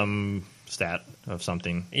looking up some stat of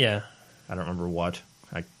something. Yeah. I don't remember what.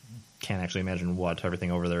 I can't actually imagine what.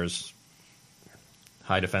 Everything over there is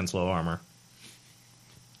high defense, low armor.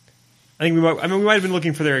 I think we might have been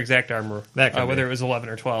looking for their exact armor, whether be. it was 11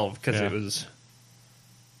 or 12, because it was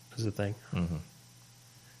the thing. Mm-hmm.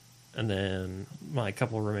 And then my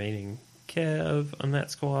couple remaining Kev on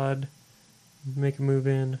that squad make a move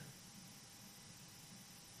in.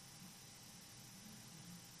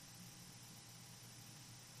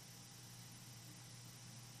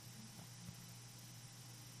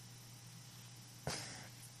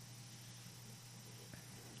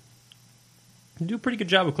 do a pretty good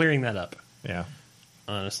job of clearing that up. Yeah.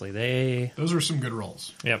 Honestly, those were some good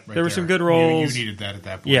rolls. Yep. Right there were there. some good rolls. You needed that at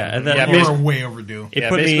that point. Yeah, you were way overdue. It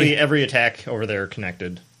put basically me, every attack over there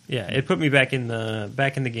connected. Yeah, it put me back in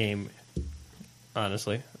the game,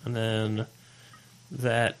 honestly. And then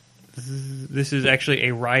this is actually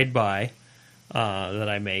a ride by that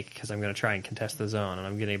I make because I'm going to try and contest the zone, and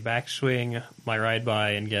I'm going to backswing my ride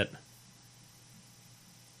by and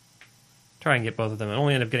try and get both of them. I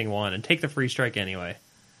only end up getting one and take the free strike anyway.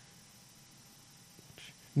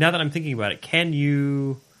 Now that I'm thinking about it, can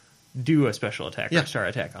you do a special attack or a star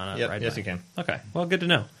attack on a ride by? Yes, you can. Okay, well, good to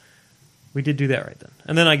know. We did do that right then.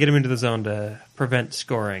 And then I get him into the zone to prevent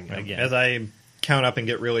scoring again. As I count up and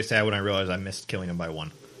get really sad when I realize I missed killing him by 1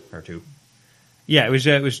 or 2. Yeah,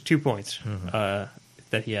 it was 2 points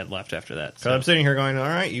that he had left after that. So I'm sitting here going, all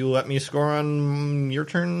right, you let me score on your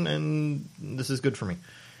turn, and this is good for me.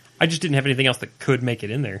 I just didn't have anything else that could make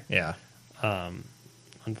it in there. Yeah.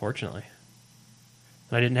 Unfortunately.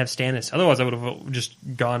 And I didn't have Stannis. Otherwise, I would have just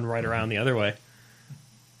gone right around the other way.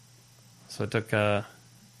 So it took...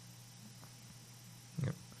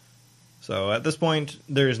 So at this point,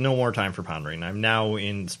 there's no more time for pondering. I'm now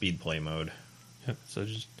in speed play mode. Yep, so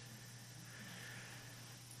just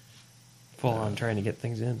full on trying to get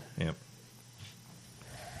things in. Yep.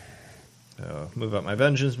 So move up my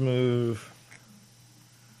vengeance move.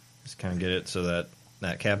 Just kind of get it so that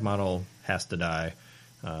that cav model has to die.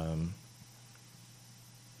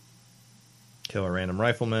 Kill a random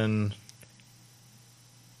rifleman.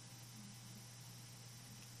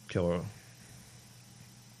 Kill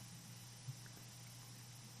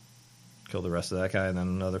the rest of that guy, and then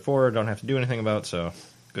another 4. Don't have to do anything about, so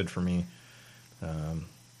good for me. Like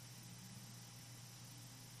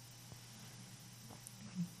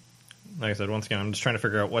I said, once again, I'm just trying to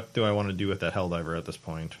figure out what do I want to do with that Helldiver at this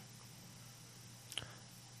point.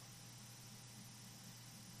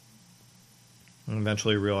 And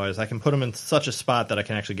eventually realize I can put him in such a spot that I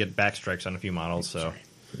can actually get backstrikes on a few models, so...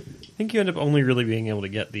 I think you end up only really being able to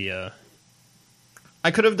get the... I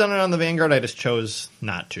could have done it on the Vanguard, I just chose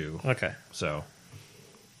not to. Okay. So,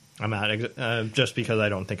 I'm not, just because I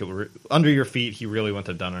don't think it would... Under your feet, he really wouldn't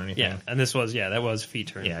have done anything. Yeah, and this was, that was feet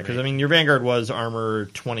turn. Yeah, because, I mean, your Vanguard was armor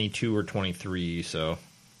 22 or 23, so...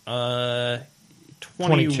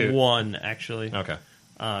 21, actually. Okay.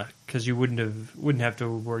 Because you wouldn't have to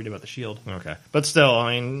have worried about the shield. Okay. But still,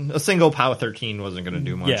 I mean, a single POW 13 wasn't going to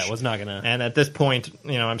do much. Yeah, it was not going to... And at this point,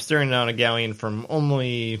 I'm staring down a galleon from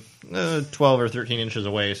only 12 or 13 inches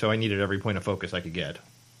away, so I needed every point of focus I could get.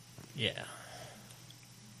 Yeah.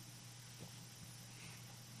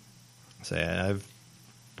 So I've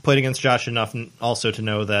played against Josh enough also to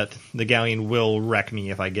know that the galleon will wreck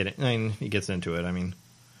me if I get it. I mean, he gets into it. I mean,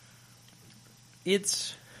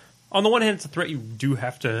 it's... On the one hand, it's a threat you do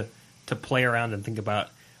have to play around and think about,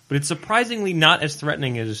 but it's surprisingly not as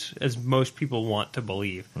threatening as most people want to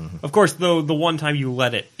believe. Mm-hmm. Of course, though, the one time you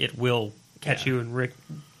let it will catch you and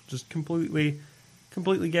just completely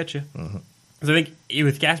get you. Mm-hmm. Because I think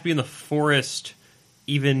with Gatsby in the forest,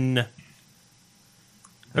 even... I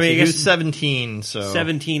mean, I guess 17, so...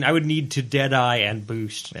 17, I would need to Deadeye and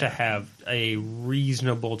boost to have a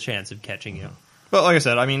reasonable chance of catching you. But like I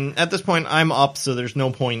said, I mean, at this point, I'm up, so there's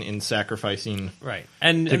no point in sacrificing. Right,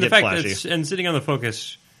 and the fact that sitting on the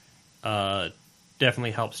focus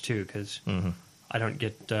definitely helps too, because I don't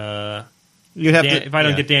get if I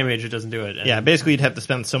don't get damage, it doesn't do it. And basically, you'd have to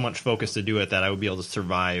spend so much focus to do it that I would be able to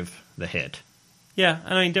survive the hit. Yeah,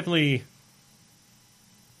 and I mean, definitely,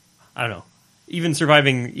 I don't know, even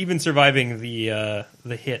surviving the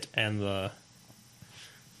hit and the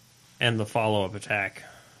follow up attack.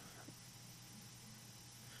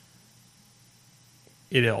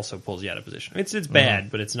 It also pulls you out of position. It's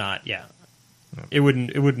bad, but it's not. Yeah, it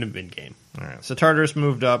wouldn't have been game. All right. So Tartarus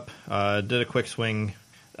moved up, did a quick swing.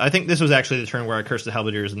 I think this was actually the turn where I cursed the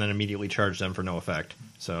Halberdiers and then immediately charged them for no effect.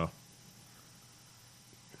 So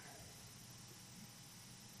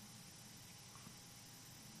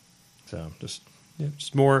just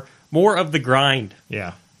more of the grind.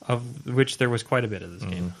 Yeah, of which there was quite a bit of this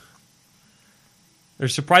game.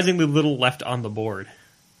 There's surprisingly little left on the board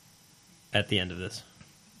at the end of this.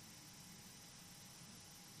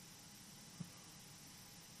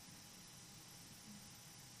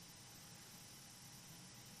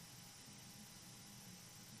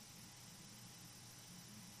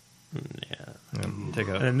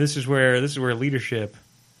 And this is where leadership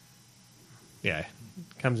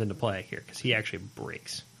comes into play here, because he actually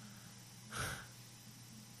breaks.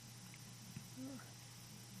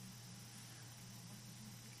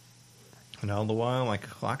 And all the while, my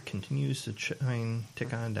clock continues to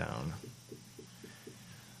tick on down.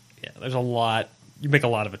 Yeah, there's a lot. You make a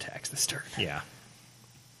lot of attacks this turn. Yeah.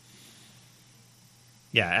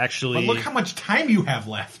 Yeah, actually... But look how much time you have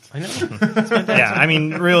left. I know. Yeah, I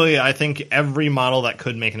mean, really, I think every model that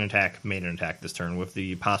could make an attack made an attack this turn, with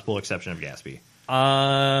the possible exception of Gatsby.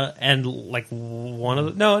 And like one of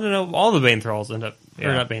the... No. All the Bane Thralls end up...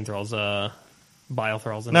 Or not Bane Thralls, Bile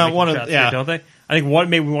Thralls end up making shots here, don't they? I think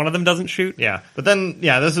maybe one of them doesn't shoot. Yeah, but then,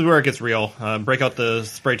 this is where it gets real. Break out the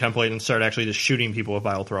spray template and start actually just shooting people with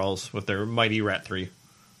Bile Thralls with their mighty Rat 3.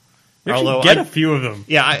 You actually get a few of them.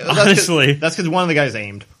 Yeah, honestly. That's because one of the guys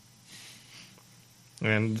aimed.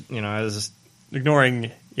 And, I was just... Ignoring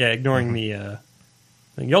the...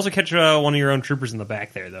 You also catch one of your own troopers in the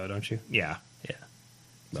back there, though, don't you? Yeah. Yeah.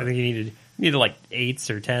 So I think you needed like 8s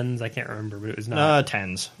or 10s. I can't remember, but it was not...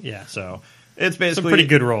 10s. Yeah. So, it's basically... Some pretty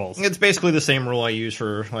good rolls. It's basically the same rule I use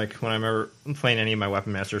for, like, when I'm playing any of my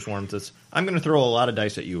Weapon Master Swarms. It's, I'm going to throw a lot of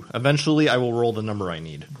dice at you. Eventually, I will roll the number I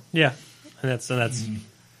need. Yeah. And that's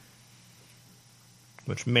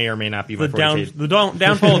which may or may not be the my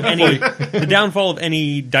downfall of any the downfall of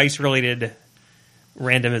any dice related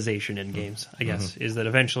randomization in games, I guess, is that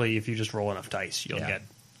eventually if you just roll enough dice, you'll get.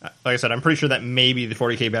 Like I said, I'm pretty sure that may be the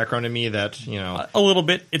 40k background in me that a little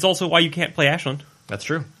bit. It's also why you can't play Ashland. That's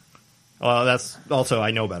true. That's also I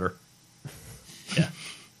know better. Yeah,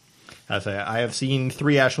 I have seen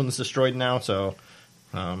 3 Ashlands destroyed now, so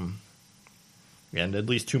and at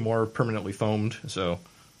least 2 more permanently foamed. So.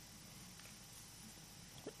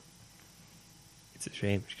 It's a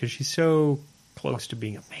shame because she's so close to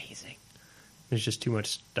being amazing. There's just too much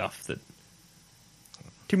stuff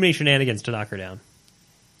too many shenanigans to knock her down.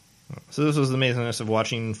 So this was the amazingness of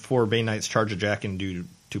watching 4 Bane Knights charge a Jack and do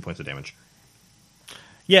 2 points of damage.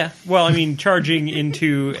 Yeah, well, I mean, charging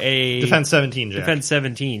into a defense 17 Jack. Defense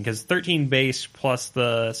 17 because 13 base plus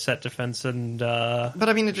the set defense and. But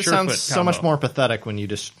I mean, it just sounds so much more pathetic when you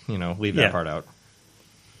just leave that part out.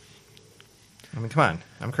 I mean, come on,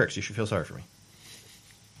 I'm Cryx. You should feel sorry for me.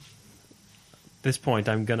 At this point,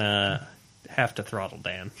 I'm gonna have to throttle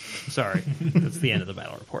Dan. Sorry, that's the end of the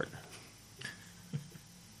battle report.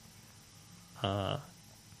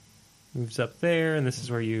 Moves up there, and this is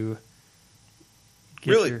where you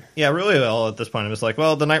get really well at this point. I'm just like,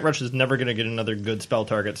 well, the Night Rush is never going to get another good spell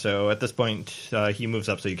target, so at this point, he moves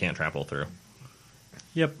up so you can't trample through.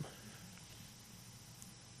 Yep.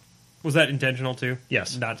 Was that intentional, too?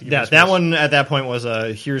 Yes. Not to give that one at that point was,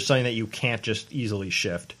 here's something that you can't just easily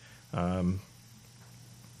shift. And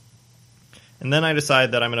then I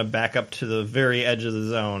decide that I'm going to back up to the very edge of the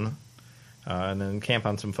zone and then camp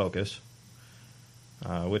on some focus.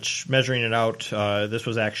 Which, measuring it out, this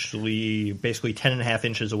was actually basically 10.5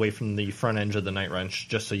 inches away from the front edge of the Night Wrench,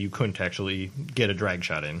 just so you couldn't actually get a drag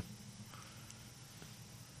shot in.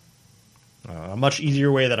 A much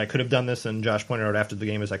easier way that I could have done this, and Josh pointed out after the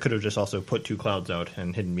game, is I could have just also put 2 clouds out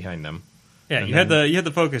and hidden behind them. Yeah, and you had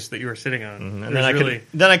the focus that you were sitting on, and then I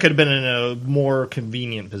could have been in a more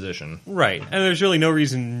convenient position, right? And there's really no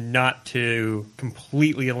reason not to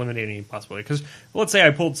completely eliminate any possibility. Because let's say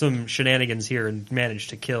I pulled some shenanigans here and managed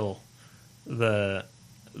to kill the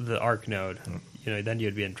arc node, then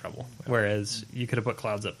you'd be in trouble. Whereas you could have put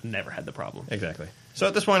clouds up and never had the problem. Exactly. So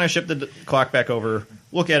at this point, I ship the clock back over,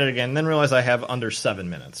 look at it again, then realize I have under 7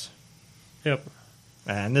 minutes. Yep.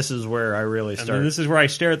 And this is where I really start. And this is where I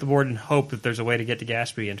stare at the board and hope that there's a way to get to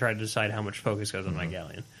Gatsby and try to decide how much focus goes on my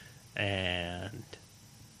galleon. And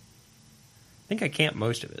I think I camp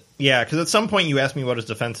most of it. Yeah, because at some point you asked me what his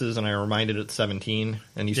defense is, and I reminded it 17,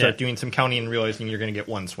 and you start doing some counting and realizing you're going to get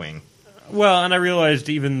 1 swing. Well, and I realized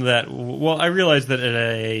at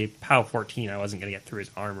a POW 14 I wasn't going to get through his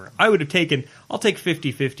armor. I'll take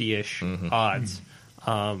 50-50-ish odds.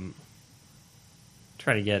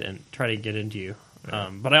 Try to get into you.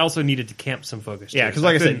 But I also needed to camp some focus. Yeah, because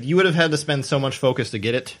like I said, you would have had to spend so much focus to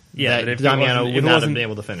get it that Damiano would not have been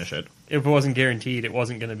able to finish it. If it wasn't guaranteed, it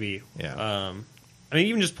wasn't going to be. Yeah. I mean,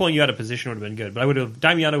 even just pulling you out of position would have been good, but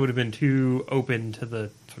Damiano would have been too open to the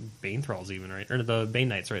Bane Thralls even, right? Or to the Bane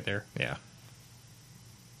Knights right there. Yeah.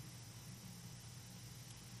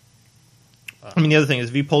 I mean, the other thing is,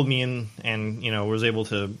 if he pulled me in and, was able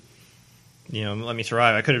to, let me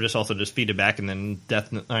survive, I could have just also defeated back and then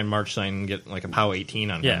Death 9 March Sign and get like a POW 18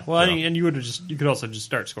 on him. Yeah, well, and you could also just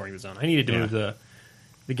start scoring the zone. I needed to move the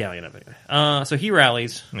galleon up anyway. So he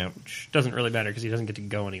rallies, which doesn't really matter because he doesn't get to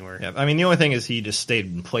go anywhere. Yeah, I mean, the only thing is he just stayed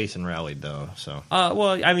in place and rallied, though. So.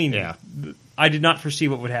 Well, I mean, I did not foresee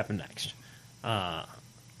what would happen next.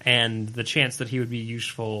 And the chance that he would be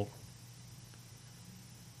useful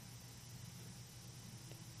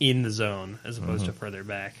in the zone as opposed to further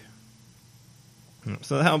back.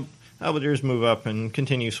 So the Halberdiers move up and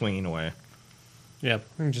continue swinging away. Yep.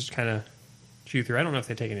 We can just kind of chew through. I don't know if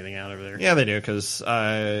they take anything out over there. Yeah, they do, because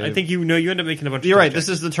I think you end up making a bunch of You're tough right, checks. this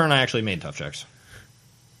is the turn I actually made tough checks.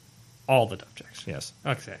 All the tough checks. Yes.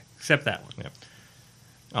 Okay. Except that one. Yep.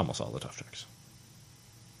 Almost all the tough checks.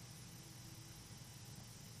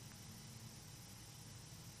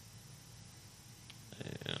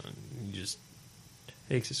 And he just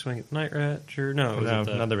takes a swing at the Night Rat. Sure. No, it was at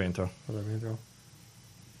the another rain throw. other main throw.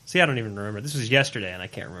 See, I don't even remember. This was yesterday, and I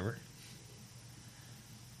can't remember.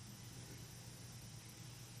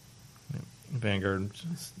 Vanguard.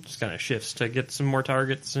 Just kind of shifts to get some more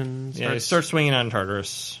targets and Yeah, he starts swinging on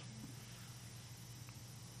Tartarus.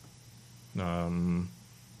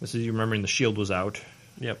 This is you remembering the shield was out.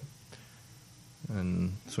 Yep.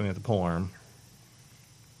 And swinging at the polearm.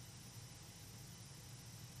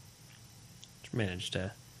 Managed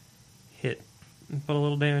to hit and put a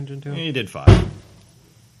little damage into him. He did 5.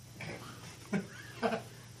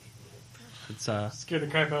 It's Scare the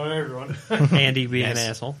crap out of everyone. Andy being Yes. an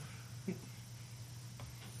asshole.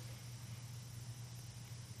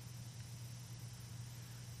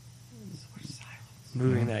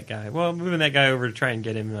 Moving that guy. Well, moving that guy over to try and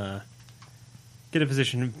get him get a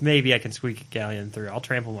position. Maybe I can squeak a galleon through. I'll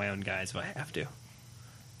trample my own guys if I have to.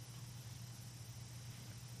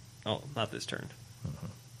 Oh, not this turn.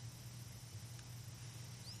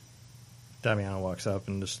 Damiano walks up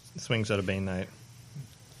and just swings at a Bane Knight.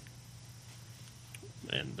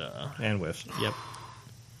 And whiffs. Yep.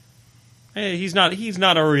 Hey, he's not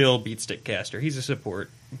a real beatstick caster. He's a support,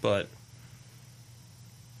 but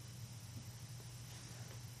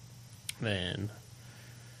then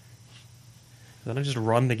I just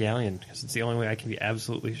run the galleon because it's the only way I can be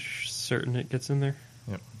absolutely certain it gets in there.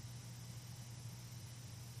 Yep.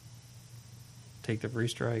 Take the free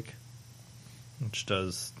strike. Which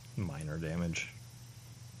does minor damage.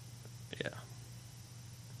 Yeah.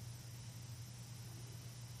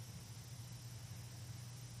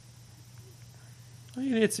 I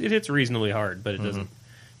mean, it hits reasonably hard, but it doesn't.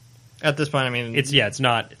 At this point, I mean, It's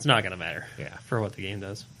not going to matter. Yeah. For what the game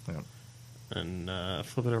does. Yeah. And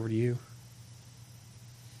flip it over to you.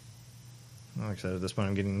 Like I said, at this point,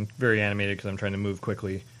 I'm getting very animated because I'm trying to move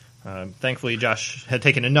quickly. Thankfully, Josh had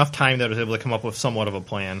taken enough time that I was able to come up with somewhat of a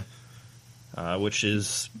plan, which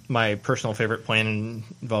is my personal favorite plan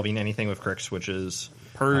involving anything with Cryx, which is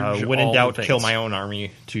Purge when in all doubt, the kill things. my own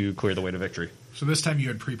army to clear the way to victory. So this time you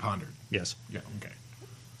had pre-pondered. Yes. Yeah, okay.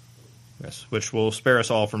 Yes, which will spare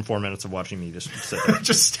us all from 4 minutes of watching me just sit there.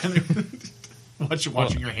 Just standing,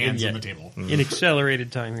 watching your hands on the table. In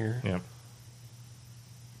accelerated time here. Yeah.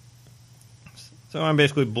 So I'm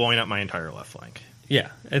basically blowing up my entire left flank. Yeah.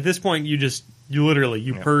 At this point, you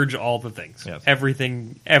literally purge all the things. Yes.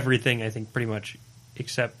 Everything, I think, pretty much,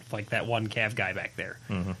 except like that one Cav guy back there,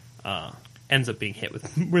 ends up being hit with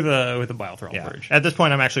a bile thrall purge. At this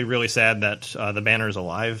point, I'm actually really sad that the banner is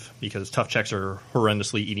alive because tough checks are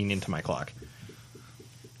horrendously eating into my clock.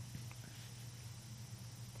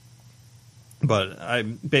 But I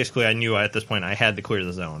knew at this point I had to clear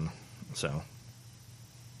the zone, so.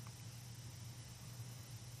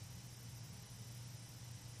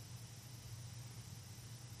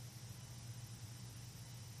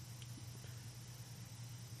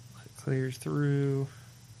 Clears through.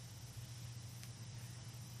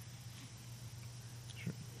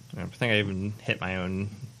 I think I even hit my own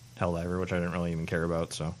Helldiver, which I didn't really even care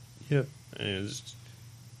about. So Yep. It was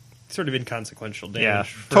sort of inconsequential damage. yeah,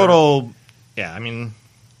 for- total. Yeah, I mean,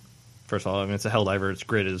 first of all, it's a Helldiver. Its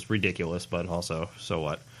grid is ridiculous, but also, so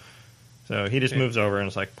what? So he just moves over and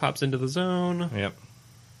it's like, Pops into the zone. yep.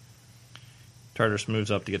 Tartarus moves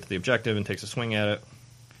up to get to the objective and takes a swing at it.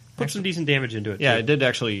 Put some decent damage into it. Yeah, too. it did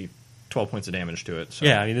actually 12 points of damage to it. So.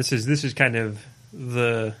 Yeah, I mean this is kind of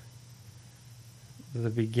the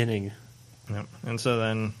beginning Yep. And so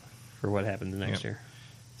then for what happened the next year.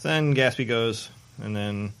 Then Gaspy goes, and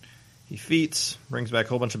then he feats, brings back a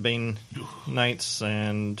whole bunch of Bane Knights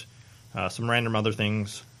and some random other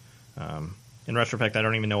things. In retrospect, I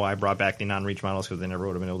don't even know why I brought back the non-reach models because they never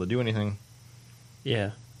would have been able to do anything.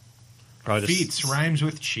 Yeah. Probably just, Feats rhymes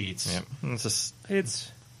with cheats. Yeah, it's just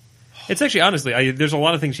It's actually honestly, there's a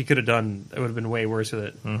lot of things she could have done that would have been way worse with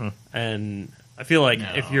it. Mm-hmm. And I feel like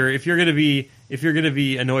if you're gonna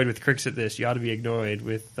be annoyed with Cryx at this, you ought to be annoyed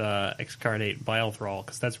with Excarnate Bile Thrall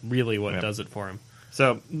because that's really what does it for him.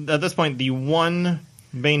 So at this point, the one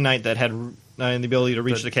Bane Knight that had the ability to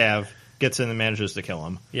reach the Cav gets in and manages to kill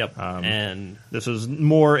him. Yep. And this was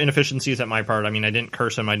more inefficiencies at my part. I mean, I didn't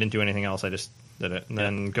curse him. I didn't do anything else. I just did it. And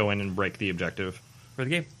then go in and break the objective. for the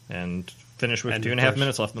game, And finish with And 2.5 of course-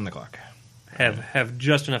 minutes left on the clock. have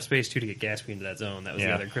just enough space too to get Gaspy into that zone. That was the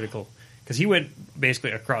Yeah. other critical because he went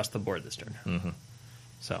basically across the board this turn. Mm-hmm.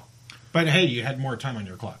 So, But hey, you had more time on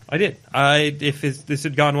your clock. I did. If this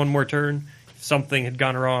had gone one more turn, if something had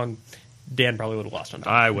gone wrong, Dan probably would have lost on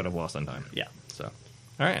time. I would have lost on time. Yeah. So, All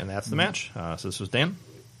right, and that's the match. So this was Dan.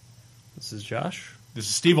 this is Josh. This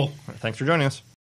is Stevil. Thanks for joining us.